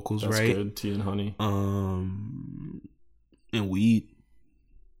vocals That's right. Good tea and honey. And weed.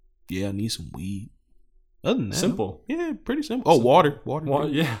 Yeah, I need some weed. Other than that, simple. Yeah, pretty simple. Oh, water.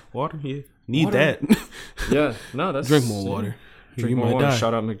 Yeah. Water. Yeah, need Water. that. Yeah, no, that's Drink more water. Drink You more might water. die.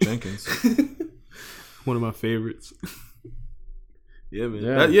 Shout out Mick Jenkins. One of my favorites. Yeah,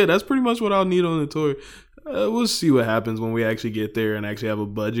 man. Yeah. That's pretty much what I'll need on the tour. We'll see what happens when we actually get there and actually have a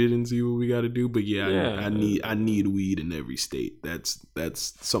budget and see what we got to do. But I need weed in every state. That's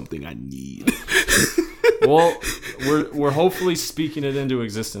something I need. Well, we're hopefully speaking it into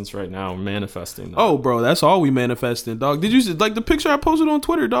existence right now, manifesting that. Oh, bro, that's all we manifesting, dog. Did you see, like the picture I posted on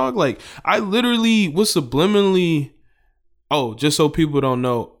Twitter, dog? Like I literally was subliminally. Oh, just so people don't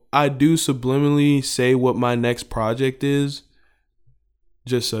know, I do subliminally say what my next project is.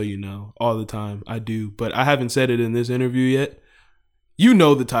 Just so you know, all the time I do, but I haven't said it in this interview yet. You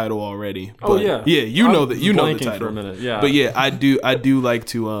know the title already. Oh yeah, yeah. You know the blanking title for a minute. Yeah, but yeah, I do like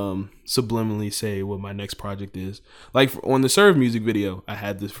to subliminally say what my next project is. Like on the Serve music video, I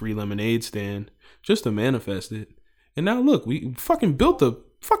had this free lemonade stand just to manifest it, and now look, we fucking built a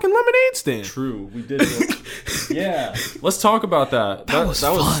fucking lemonade stand. True, we did. Yeah, let's talk about that.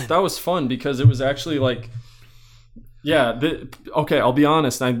 That was fun because it was actually like, yeah. Okay, I'll be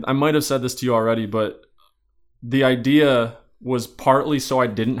honest. I might have said this to you already, but the idea was partly so I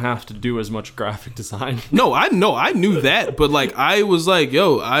didn't have to do as much graphic design. No, I knew that, but like I was like,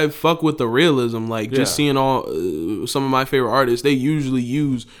 yo, I fuck with the realism. Like just seeing all some of my favorite artists, they usually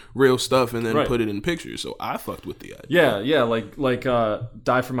use real stuff and then put it in pictures. So I fucked with the idea. Yeah, like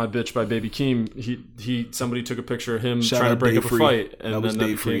 "Die for My Bitch" by Baby Keem. He somebody took a picture of him Shout trying to out break Day up a Free. fight, and That was then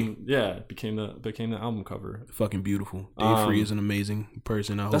Day that Free. became the album cover. Fucking beautiful. Dave Free is an amazing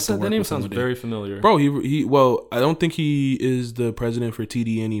person. I hope to work That name with him sounds one day. very familiar, Bro, he well, I don't think he is the president for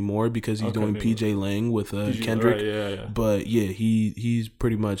TD anymore because he's doing maybe. PJ Lang with Kendrick. Right, yeah. But yeah, he's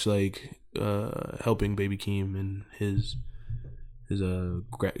pretty much like helping Baby Keem and his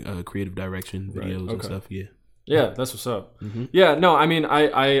creative direction videos and stuff. Yeah, that's what's up. Mm-hmm. Yeah, no, I mean,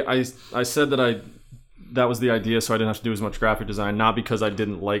 I said that was the idea, so I didn't have to do as much graphic design. Not because I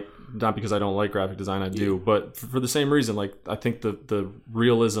don't like graphic design. I do, but for the same reason. Like I think the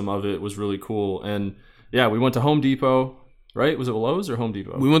realism of it was really cool. And yeah, we went to Home Depot. Right? Was it Lowe's or Home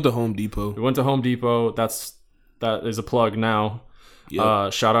Depot? We went to Home Depot. That is a plug now.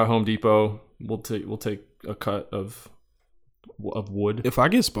 Yep. Shout out Home Depot. We'll take a cut of wood. If I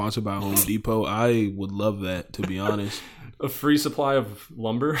get sponsored by Home Depot, I would love that, to be honest. A free supply of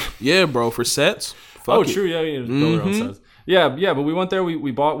lumber. Yeah, bro, for sets. Fuck it. True. Yeah, you build your own sets. Yeah. But we went there.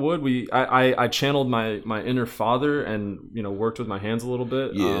 We bought wood. I channeled my inner father and worked with my hands a little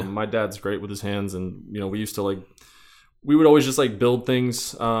bit. Yeah. My dad's great with his hands, and we used to we would always just build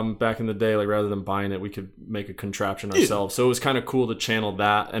things back in the day. Like rather than buying it, we could make a contraption ourselves. So it was kind of cool to channel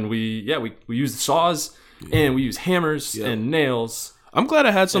that. And we used saws and we used hammers and nails. I'm glad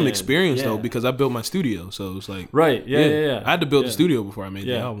I had some experience though, because I built my studio. So it's like Yeah. I had to build the studio before I made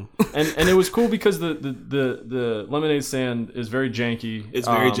the album. and it was cool because the lemonade stand is very janky. It's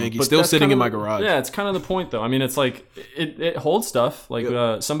very janky. But Still that's sitting kind in of my garage. Yeah, it's kind of the point though. I mean, it's like it holds stuff.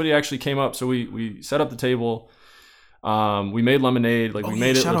 Somebody actually came up, so we set up the table. We made lemonade. We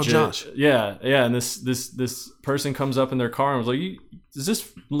made it shout legit. out Josh. Yeah. And this person comes up in their car and was like, "Is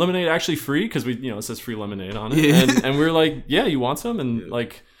this lemonade actually free?" Because it says free lemonade on it. Yeah. And we were like, "Yeah, you want some?" And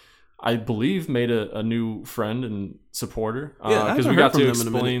I believe made a new friend and supporter. Because we got to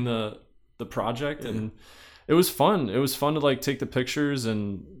explain the project and it was fun. It was fun to take the pictures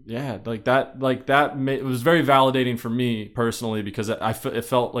and it was very validating for me personally because it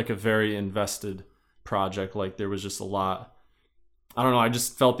felt like a very invested project. There was just a lot. I don't know. I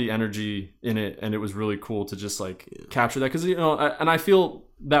just felt the energy in it, and it was really cool to just capture that because and I feel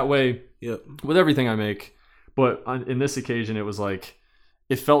that way with everything I make. But in this occasion, it was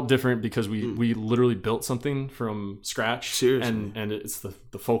it felt different because we literally built something from scratch. Seriously. And it's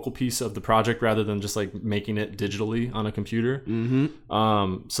the focal piece of the project rather than just making it digitally on a computer.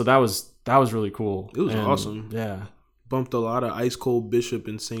 Mm-hmm. So that was really cool. It was awesome. Yeah. Bumped a lot of Ice Cold Bishop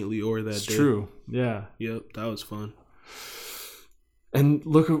in St. Leor that day. True. Yeah. Yep, that was fun. And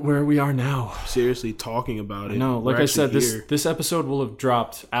look at where we are now. Seriously, talking about it. No, like We're I said, actually here. this episode will have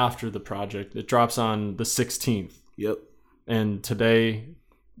dropped after the project. It drops on the 16th. Yep. And today,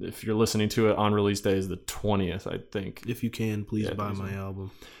 if you're listening to it on release day, is the 20th, I think. If you can, please buy my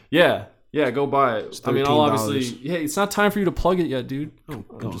album. Yeah. Yeah, go buy it. I mean, I'll $13. obviously... Hey, it's not time for you to plug it yet, dude.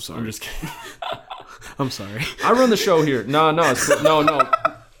 I'm sorry. I'm just kidding. I'm sorry. I run the show here. No.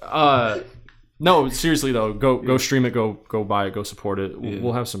 No, seriously though, go stream it, go buy it, go support it.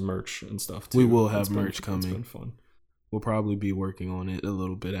 We'll have some merch and stuff too. We will have merch coming. It's been fun. We'll probably be working on it a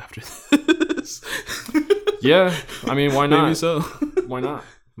little bit after this. Yeah, I mean, why not? Maybe so. Why not?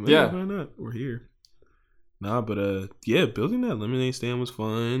 Yeah, why not? We're here. Nah, but yeah, building that lemonade stand was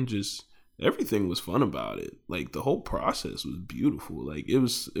fun. Just everything was fun about it. Like the whole process was beautiful. Like it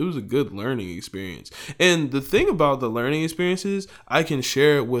was a good learning experience. And the thing about the learning experience is I can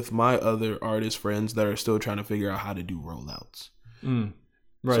share it with my other artist friends that are still trying to figure out how to do rollouts.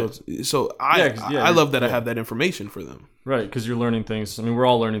 Right. So I love that I have that information for them. Right, because you're learning things. I mean, we're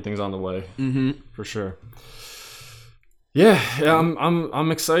all learning things on the way. Mm-hmm. For sure. Yeah,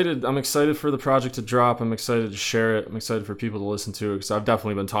 I'm excited. I'm excited for the project to drop. I'm excited to share it. I'm excited for people to listen to it because I've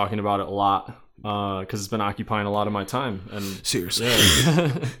definitely been talking about it a lot because it's been occupying a lot of my time. And seriously,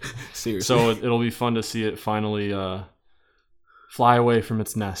 seriously. So it'll be fun to see it finally fly away from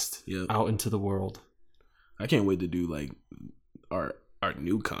its nest out into the world. I can't wait to do like our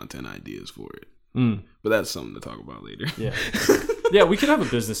new content ideas for it. But that's something to talk about later. Yeah, we could have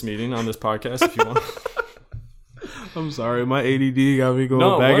a business meeting on this podcast if you want. I'm sorry, my ADD got me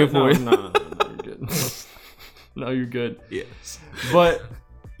going back and forth. No, you're good. No, you're good. Yes. But,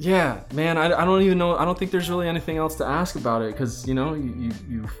 yeah, man, I don't even know. I don't think there's really anything else to ask about it because, you know,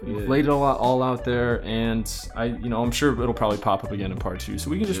 you've laid it all out there. And, I'm sure it'll probably pop up again in part 2. So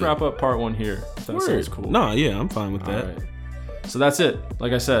we can just wrap up part 1 here if that sounds cool. No, yeah, I'm fine with that. All right. So that's it.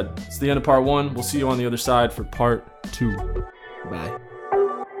 Like I said, it's the end of part 1. We'll see you on the other side for part 2. Bye.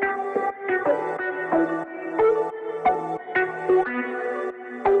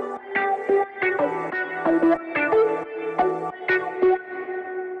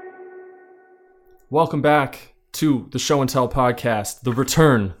 Welcome back to the Show and Tell podcast, the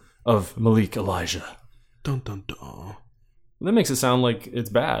return of Malik Elijah. Dun dun dun. That makes it sound like it's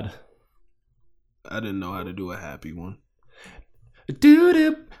bad. I didn't know how to do a happy one.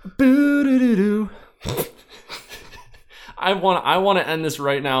 I want to end this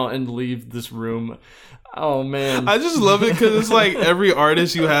right now and leave this room. Oh man, I just love it because it's like every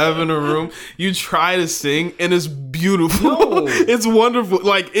artist you have in a room, you try to sing and it's beautiful. No. It's wonderful.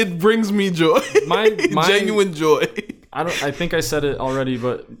 Like it brings me joy, my genuine joy. I think I said it already,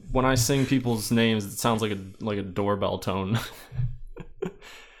 but when I sing people's names, it sounds like a doorbell tone.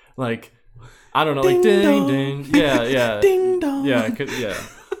 Like I don't know, ding, like ding dong. Ding. Yeah. Ding dong. Yeah.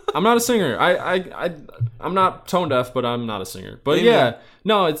 I'm not a singer. I'm not tone deaf, but I'm not a singer. But Amen.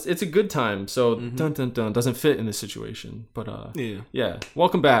 No, it's a good time. So dun dun dun doesn't fit in this situation. But yeah.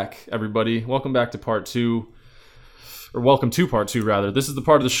 Welcome back, everybody. Welcome back to part 2, or welcome to part 2 rather. This is the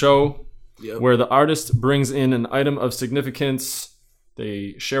part of the show where the artist brings in an item of significance.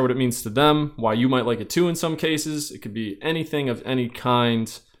 They share what it means to them, why you might like it too. In some cases, it could be anything of any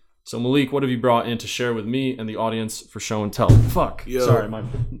kind. So Malik, what have you brought in to share with me and the audience for Show and Tell? Fuck. Yo. Sorry, my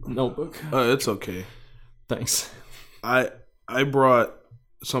notebook. It's okay. Thanks. I brought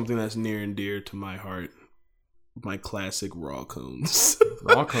something that's near and dear to my heart. My classic raw cones.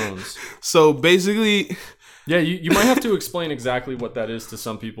 Raw cones. So basically... Yeah, you might have to explain exactly what that is to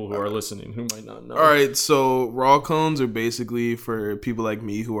some people who are listening who might not know. All right, so raw cones are basically for people like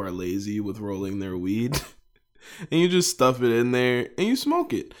me who are lazy with rolling their weed. And you just stuff it in there and you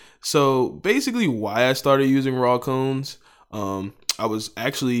smoke it. So basically why I started using raw cones, I was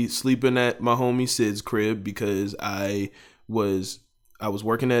actually sleeping at my homie Sid's crib because I was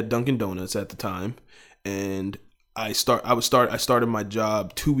working at Dunkin' Donuts at the time, and I started my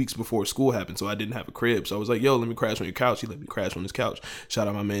job 2 weeks before school happened, so I didn't have a crib. So I was like, yo, let me crash on your couch. He let me crash on his couch. Shout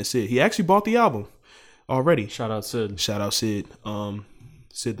out my man Sid. He actually bought the album already. Shout out Sid. Sid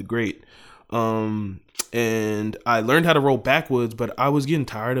the Great. And I learned how to roll backwoods, but I was getting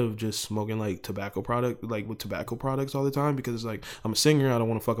tired of just smoking with tobacco products all the time because like I'm a singer. I don't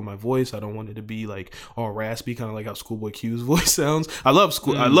want to fuck up my voice. I don't want it to be like all raspy, kind of like how Schoolboy Q's voice sounds. I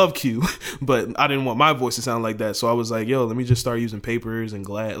love Q, but I didn't want my voice to sound like that. So I was like, yo, let me just start using papers and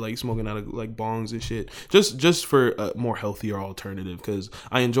smoking out of like bongs and shit, just for a more healthier alternative. Because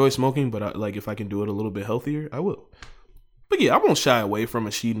I enjoy smoking, but if I can do it a little bit healthier, I will. But yeah, I won't shy away from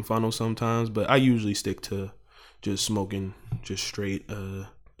a sheet and funnel sometimes, but I usually stick to just smoking just straight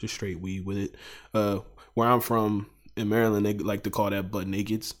weed with it. Where I'm from in Maryland, they like to call that butt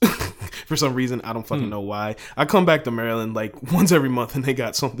nakeds. For some reason, I don't fucking know why. I come back to Maryland like once every month, and they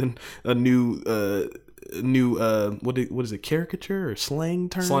got a new what is it, caricature or slang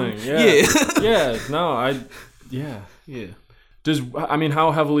term? Slang, yeah. Yeah, no, yeah.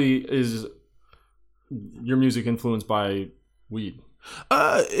 How heavily is your music influenced by weed?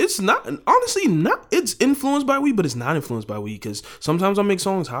 It's not, honestly, it's influenced by weed, but it's not influenced by weed, because sometimes I make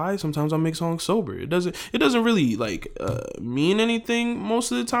songs high, sometimes I make songs sober. It doesn't really like mean anything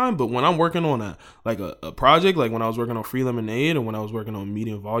most of the time. But when I'm working on a project, like when I was working on Free Lemonade or when I was working on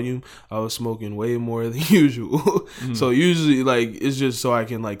Medium Volume, I was smoking way more than usual. So usually like it's just so I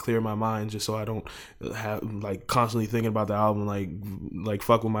can like clear my mind, just so I don't have like constantly thinking about the album, like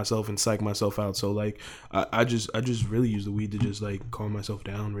fuck with myself and psych myself out. So like I just really use the weed to just like calm myself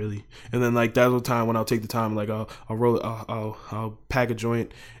down, really. And then like that's the time when I'll take the time, like I'll roll it, I'll pack a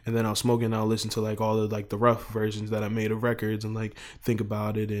joint, and then I'll smoke it, and I'll listen to like all the like the rough versions that I made of records, and like think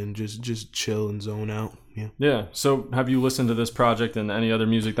about it and just chill and zone out. Yeah. So have you listened to this project and any other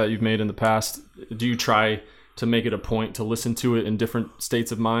music that you've made in the past? Do you try to make it a point to listen to it in different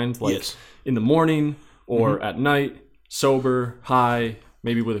states of mind, like yes. in the morning or at night, sober, high,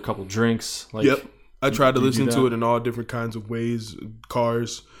 maybe with a couple drinks? Like, yep. I try to listen to it in all different kinds of ways,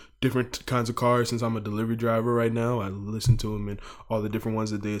 different kinds of cars. Since I'm a delivery driver right now, I listen to them in all the different ones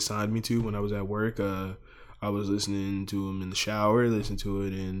that they assigned me to when I was at work. I was listening to them in the shower, listening to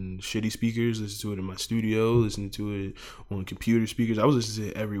it in shitty speakers, listening to it in my studio, listening to it on computer speakers. I was listening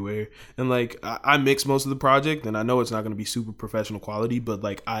to it everywhere. And like I mix most of the project, and I know it's not going to be super professional quality, but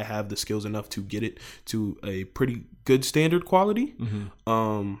like I have the skills enough to get it to a pretty good standard quality.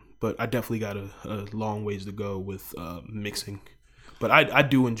 But I definitely got a long ways to go with mixing. But I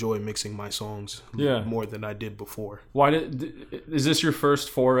do enjoy mixing my songs more than I did before. Is this your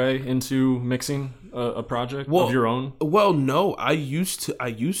first foray into mixing a project of your own? Well, no, I used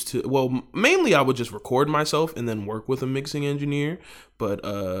to. Well, mainly I would just record myself and then work with a mixing engineer. But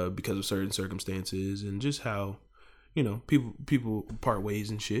because of certain circumstances and just how, you know, people part ways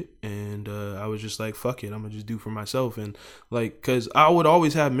and shit, and I was just like, fuck it, I'm gonna just do for myself. And like, cause I would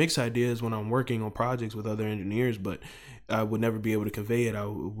always have mix ideas when I'm working on projects with other engineers, but I would never be able to convey it. I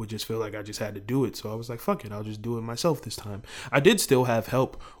would just feel like I just had to do it. So I was like, fuck it, I'll just do it myself this time. I did still have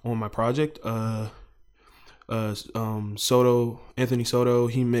help on my project. Anthony Soto,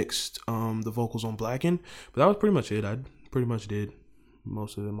 he mixed the vocals on Blackened, but that was pretty much it. I pretty much did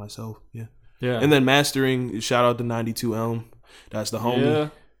most of it myself. Yeah. And then mastering, shout out to 92 Elm. That's the homie. Yeah.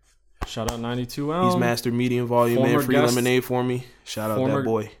 Shout out 92 Elm. He's mastered Medium Volume and Free Lemonade for me. Shout out that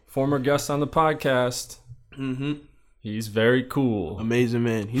boy. Former guest on the podcast. He's very cool. Amazing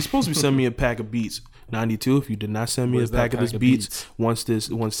man. He's supposed to be sending me a pack of beats. 92, if you did not send me a pack of this beats, once this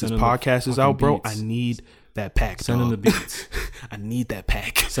podcast is out, bro, I need that pack. Send him the beats. I need that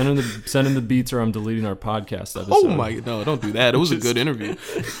pack. Send him the beats, or I'm deleting our podcast episode. Oh my, no, don't do that. It was a good interview.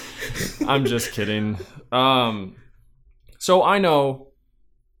 I'm just kidding. So I know,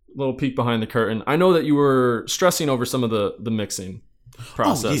 little peek behind the curtain, I know that you were stressing over some of the mixing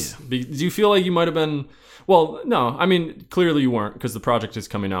process. Do you feel like you might have been? Well, no, I mean, clearly you weren't, because the project is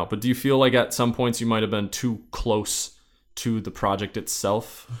coming out. But do you feel like at some points you might have been too close to the project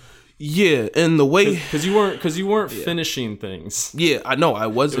itself? Yeah, and the way because you weren't finishing things. Yeah, I know I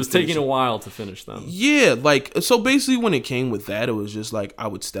wasn't. It was taking a while to finish them. Yeah, like so basically when it came with that, it was just like I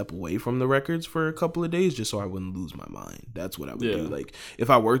would step away from the records for a couple of days just so I wouldn't lose my mind. That's what I would do. Like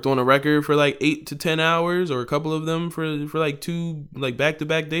if I worked on a record for like 8 to 10 hours or a couple of them for like 2 like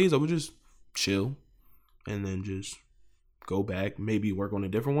back-to-back days, I would just chill and then just go back, maybe work on a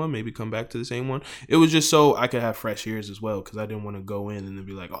different one, maybe come back to the same one. It was just so I could have fresh ears as well, because I didn't want to go in and then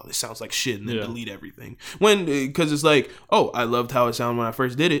be like, oh, this sounds like shit, and then delete everything. Because it's like, oh, I loved how it sounded when I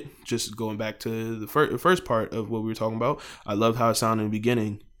first did it. Just going back to the first part of what we were talking about, I loved how it sounded in the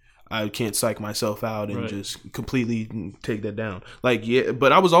beginning. I can't psych myself out and just completely take that down. Like, yeah,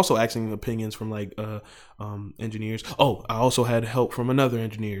 but I was also asking opinions from like engineers. Oh, I also had help from another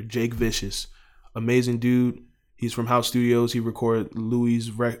engineer, Jake Vicious. Amazing dude. He's from House Studios. He recorded Louis'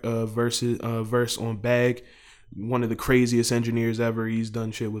 verse on Bag. One of the craziest engineers ever. He's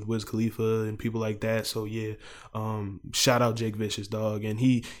done shit with Wiz Khalifa and people like that. So yeah, shout out Jake Vicious, dog. And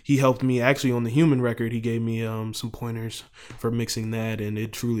he helped me actually on the Human record. He gave me some pointers for mixing that, and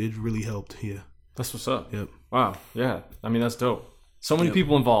it really helped. Yeah, that's what's up. Yep. Wow. Yeah. I mean, that's dope. So many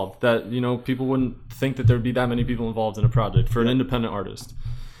people involved that, you know, people wouldn't think that there'd be that many people involved in a project for an independent artist.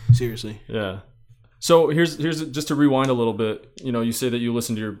 Seriously. Yeah. So here's just to rewind a little bit. You know, you say that you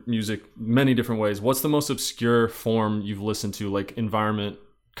listen to your music many different ways. What's the most obscure form you've listened to, like environment,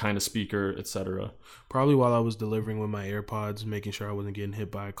 kind of speaker, etc.? Probably while I was delivering with my AirPods, making sure I wasn't getting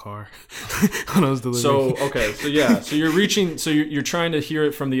hit by a car when I was delivering. So okay, so yeah, so you're trying to hear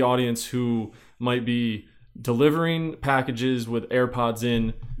it from the audience who might be delivering packages with AirPods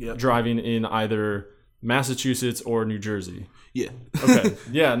in, driving in either Massachusetts or New Jersey. Yeah. Okay.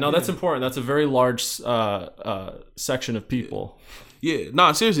 Yeah. No, that's important. That's a very large section of people. Yeah.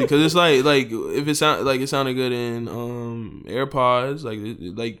 Nah, seriously, because it's like if it sounded good in AirPods,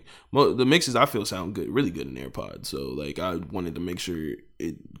 the mixes I feel sound good, really good in AirPods. So like I wanted to make sure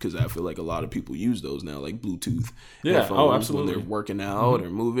because I feel like a lot of people use those now, like Bluetooth. Yeah. Oh, absolutely. When they're working out or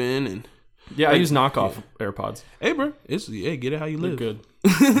moving and. Yeah, I use knockoff AirPods. Hey, bro, get it how you live. They're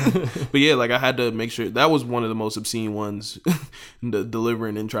good. But yeah, like I had to make sure that was one of the most obscene ones,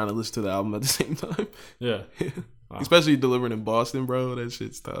 delivering and trying to listen to the album at the same time. Yeah, wow. Especially delivering in Boston, bro. That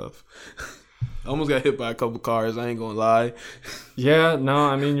shit's tough. I almost got hit by a couple cars. I ain't gonna lie. Yeah, no,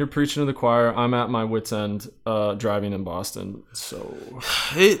 I mean you're preaching to the choir. I'm at my wit's end driving in Boston, so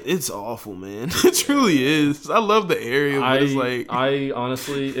it's awful, man. It truly is. I love the area, but it's like I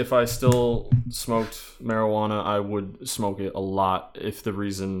honestly, if I still smoked marijuana, I would smoke it a lot if the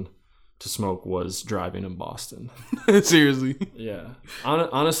reason to smoke was driving in Boston. Seriously. Yeah.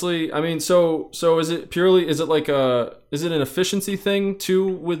 Honestly, I mean, so is it an efficiency thing too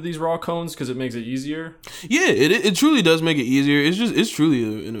with these raw cones because it makes it easier? Yeah, it truly does make it easier. It's just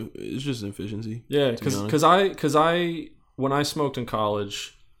efficiency. Yeah, because I when I smoked in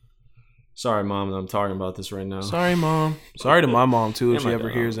college. Sorry, Mom, that I'm talking about this right now. Sorry, Mom. Sorry to my mom too if she ever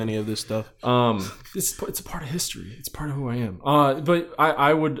hears any of this stuff. It's a part of history. It's part of who I am. But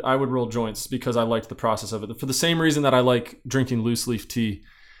I would roll joints because I liked the process of it for the same reason that I like drinking loose leaf tea,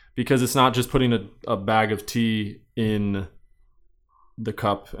 because it's not just putting a bag of tea in the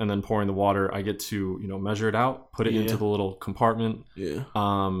cup and then pouring the water. I get to measure it out, put it into the little compartment. Yeah.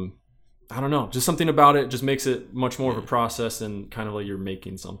 I don't know, just something about it just makes it much more of a process and kind of like you're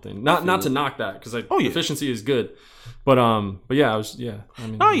making something. Not to knock that because efficiency is good, but yeah, I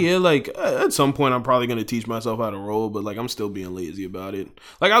mean, like at some point I'm probably gonna teach myself how to roll, but like I'm still being lazy about it.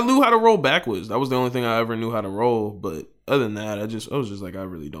 Like I knew how to roll backwards. That was the only thing I ever knew how to roll. But other than that, I was just like I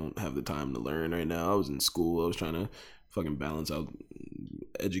really don't have the time to learn right now. I was in school. I was trying to fucking balance out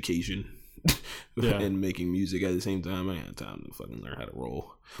education. And making music at the same time. I ain't had time to fucking learn how to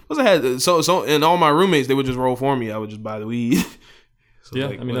roll. Plus I had so and all my roommates, they would just roll for me. I would just buy the weed. So yeah,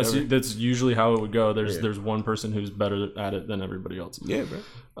 like, I mean that's usually how it would go. There's one person who's better at it than everybody else. Yeah,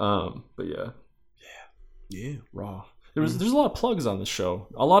 bro. But yeah, raw. There's a lot of plugs on this show.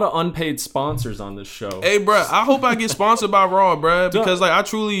 A lot of unpaid sponsors on this show. Hey, bro, I hope I get sponsored by Raw, bro, because like I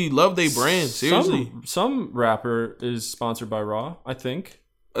truly love their brand. Seriously, some rapper is sponsored by Raw. I think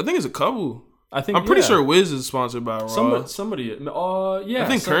it's a couple. I'm pretty sure Wiz is sponsored by Raw. Somebody. Yeah. I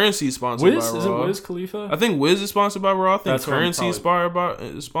think Currency is sponsored by Raw. Isn't Wiz Khalifa? I think Wiz is sponsored by Raw. I think That's Currency is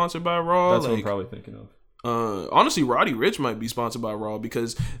sponsored by Raw. That's what I'm probably thinking of. Honestly, Roddy Ricch might be sponsored by Raw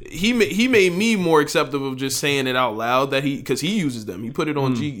because he made me more acceptable of just saying it out loud because he uses them. He put it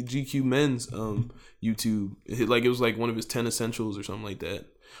on GQ Men's YouTube. It was like one of his 10 essentials or something like that.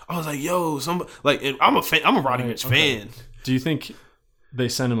 I was like, yo, I'm a fan. I'm a Roddy Ricch fan. Do you think they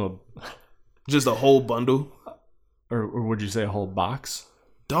sent him just a whole bundle? Or would you say a whole box?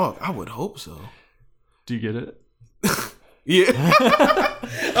 Dog, I would hope so. Do you get it? Yeah.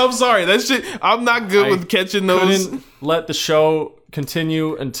 I'm sorry. That shit, I'm not good with catching those. Couldn't let the show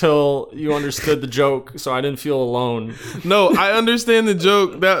continue until you understood the joke, so I didn't feel alone. No, I understand the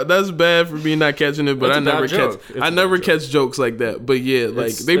joke. That's bad for me not catching it, but I never catch jokes like that. But yeah,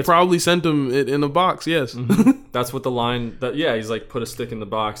 like they probably sent him it in a box. Yes. Mm-hmm. That's what the line. He's like, put a stick in the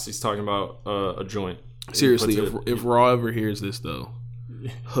box. He's talking about a joint. Seriously, if Raw ever hears this though,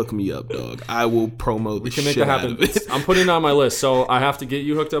 hook me up, dog. I will promote the shit out of it. I'm putting it on my list. So I have to get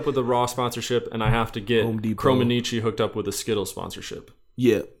you hooked up with the Raw sponsorship, and I have to get Chromanichi hooked up with a Skittles sponsorship.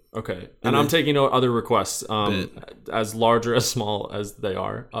 Yeah. Okay. And I'm taking other requests, as large or as small as they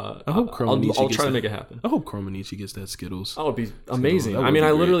are. I hope I'll try to make it happen. I hope Chromanichi gets that Skittles. Oh, it'd be amazing. I mean,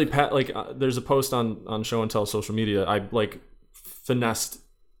 I literally there's a post on Show and Tell social media. I finessed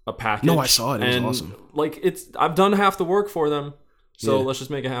a package. No, I saw it. It was awesome. I've done half the work for them. So let's just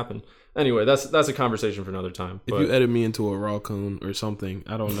make it happen. Anyway, that's a conversation for another time. If you edit me into a raw cone or something,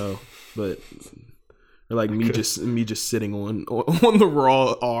 I don't know, but Or like me just sitting on the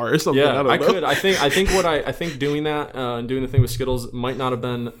raw R or something. Yeah, I don't know. I think doing that and doing the thing with Skittles might not have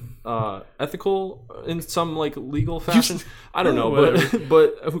been ethical in some like legal fashion. I don't know,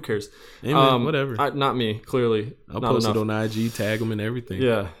 but who cares? Hey, man, whatever. Not me, clearly. I'll post it on IG, tag them and everything.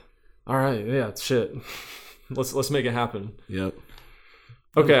 Yeah. All right. Yeah. Shit. Let's make it happen. Yep.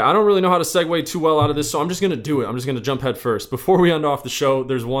 Okay, I don't really know how to segue too well out of this, so I'm just going to do it. I'm just going to jump head first. Before we end off the show,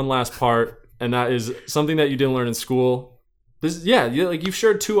 there's one last part. And that is something that you didn't learn in school. You've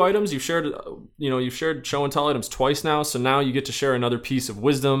shared 2 items. You've shared show and tell items twice now. So now you get to share another piece of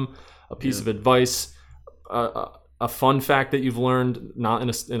wisdom, a piece of advice, a fun fact that you've learned, not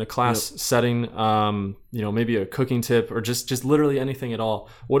in a class setting. Maybe a cooking tip or just literally anything at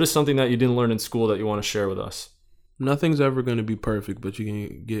all. What is something that you didn't learn in school that you want to share with us? Nothing's ever going to be perfect, but you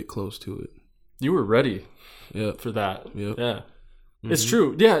can get close to it. You were ready for that. Yep. Yeah. Mm-hmm. It's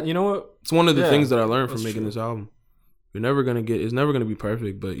true. Yeah, you know what? It's one of the things that I learned from making this album. It's never gonna be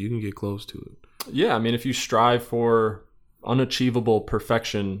perfect, but you can get close to it. Yeah, I mean, if you strive for unachievable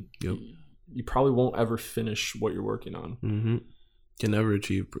perfection, you probably won't ever finish what you're working on. Mm-hmm.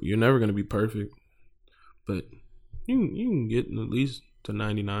 You're never gonna be perfect, but you can get at least to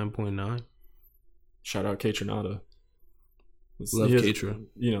 99.9. Shout out Kaytranada. Love Katra.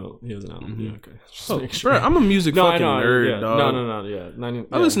 He has an album. Mm-hmm. Yeah, okay. Bro, I'm a music fucking nerd, dog. No. Yeah.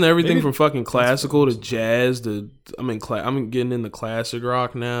 I listen to everything from fucking classical to jazz to I'm getting into classic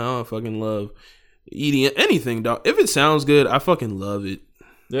rock now. I fucking love EDM, anything, dog. If it sounds good, I fucking love it.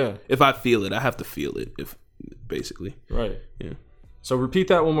 Yeah. If I feel it, I have to feel it. Basically. Right. Yeah. So repeat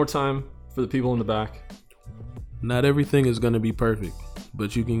that one more time for the people in the back. Not everything is gonna be perfect,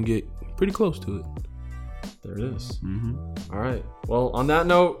 but you can get pretty close to it. There it is. Mm-hmm. All right. Well, on that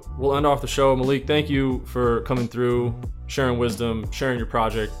note, we'll end off the show. Malik, thank you for coming through, sharing wisdom, sharing your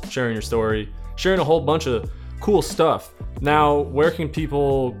project, sharing your story, sharing a whole bunch of cool stuff. Now, where can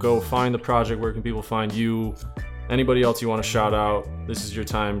people go find the project? Where can people find you? Anybody else you want to shout out? This is your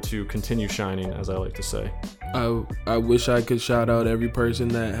time to continue shining, as I like to say. I wish I could shout out every person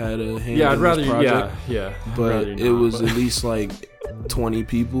that had a hand I'd in rather this project. But it was at least like 20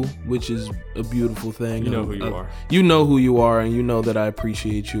 people, which is a beautiful thing. You know who you are. You know who you are, and you know that I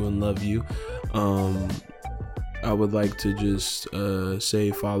appreciate you and love you. I would like to just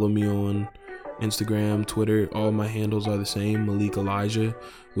say follow me on Instagram, Twitter. All my handles are the same, Malik Elijah,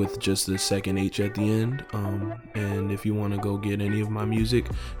 with just the second H at the end. And if you want to go get any of my music,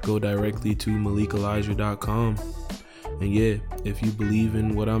 go directly to malikelijah.com. And yeah, if you believe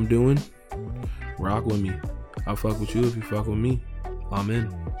in what I'm doing, rock with me. I'll fuck with you if you fuck with me. I'm in.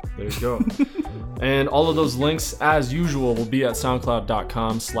 There you go. And all of those links, as usual, will be at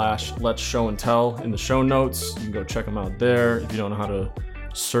soundcloud.com/let's show and tell in the show notes. You can go check them out there. If you don't know how to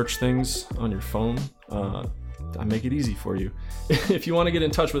search things on your phone, I make it easy for you. If you want to get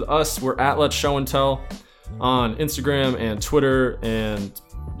in touch with us, we're at Let's Show and Tell on Instagram and Twitter, and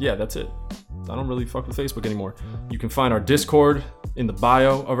yeah, that's it. I don't really fuck with Facebook anymore. You can find our Discord in the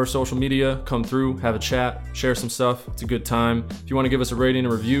bio of our social media. Come through, have a chat, share some stuff. It's a good time. If you want to give us a rating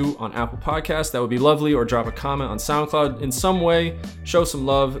and review on Apple Podcasts, that would be lovely, or drop a comment on SoundCloud in some way. Show some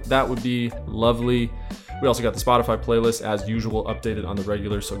love. That would be lovely. We also got the Spotify playlist, as usual, updated on the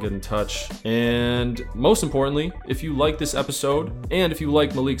regular, so get in touch. And most importantly, if you like this episode, and if you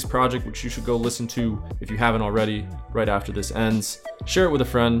like Malik's project, which you should go listen to if you haven't already, right after this ends, share it with a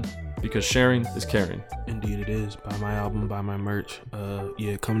friend, because sharing is caring. Indeed it is. Buy my album, buy my merch.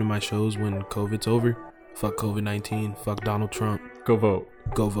 Come to my shows when COVID's over. Fuck COVID-19. Fuck Donald Trump. Go vote.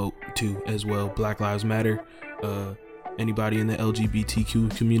 Go vote, too, as well. Black Lives Matter. Anybody in the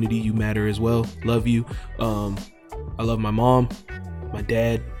LGBTQ community, you matter as well. Love you. I love my mom, my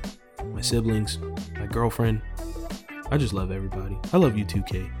dad, my siblings, my girlfriend. I just love everybody. I love you too,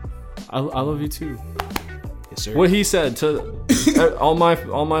 Kay. I love you too. Yes, sir. What he said to all my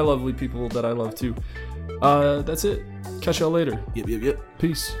lovely people that I love too. That's it. Catch y'all later. Yep.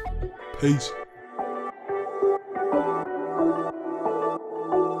 Peace. Peace.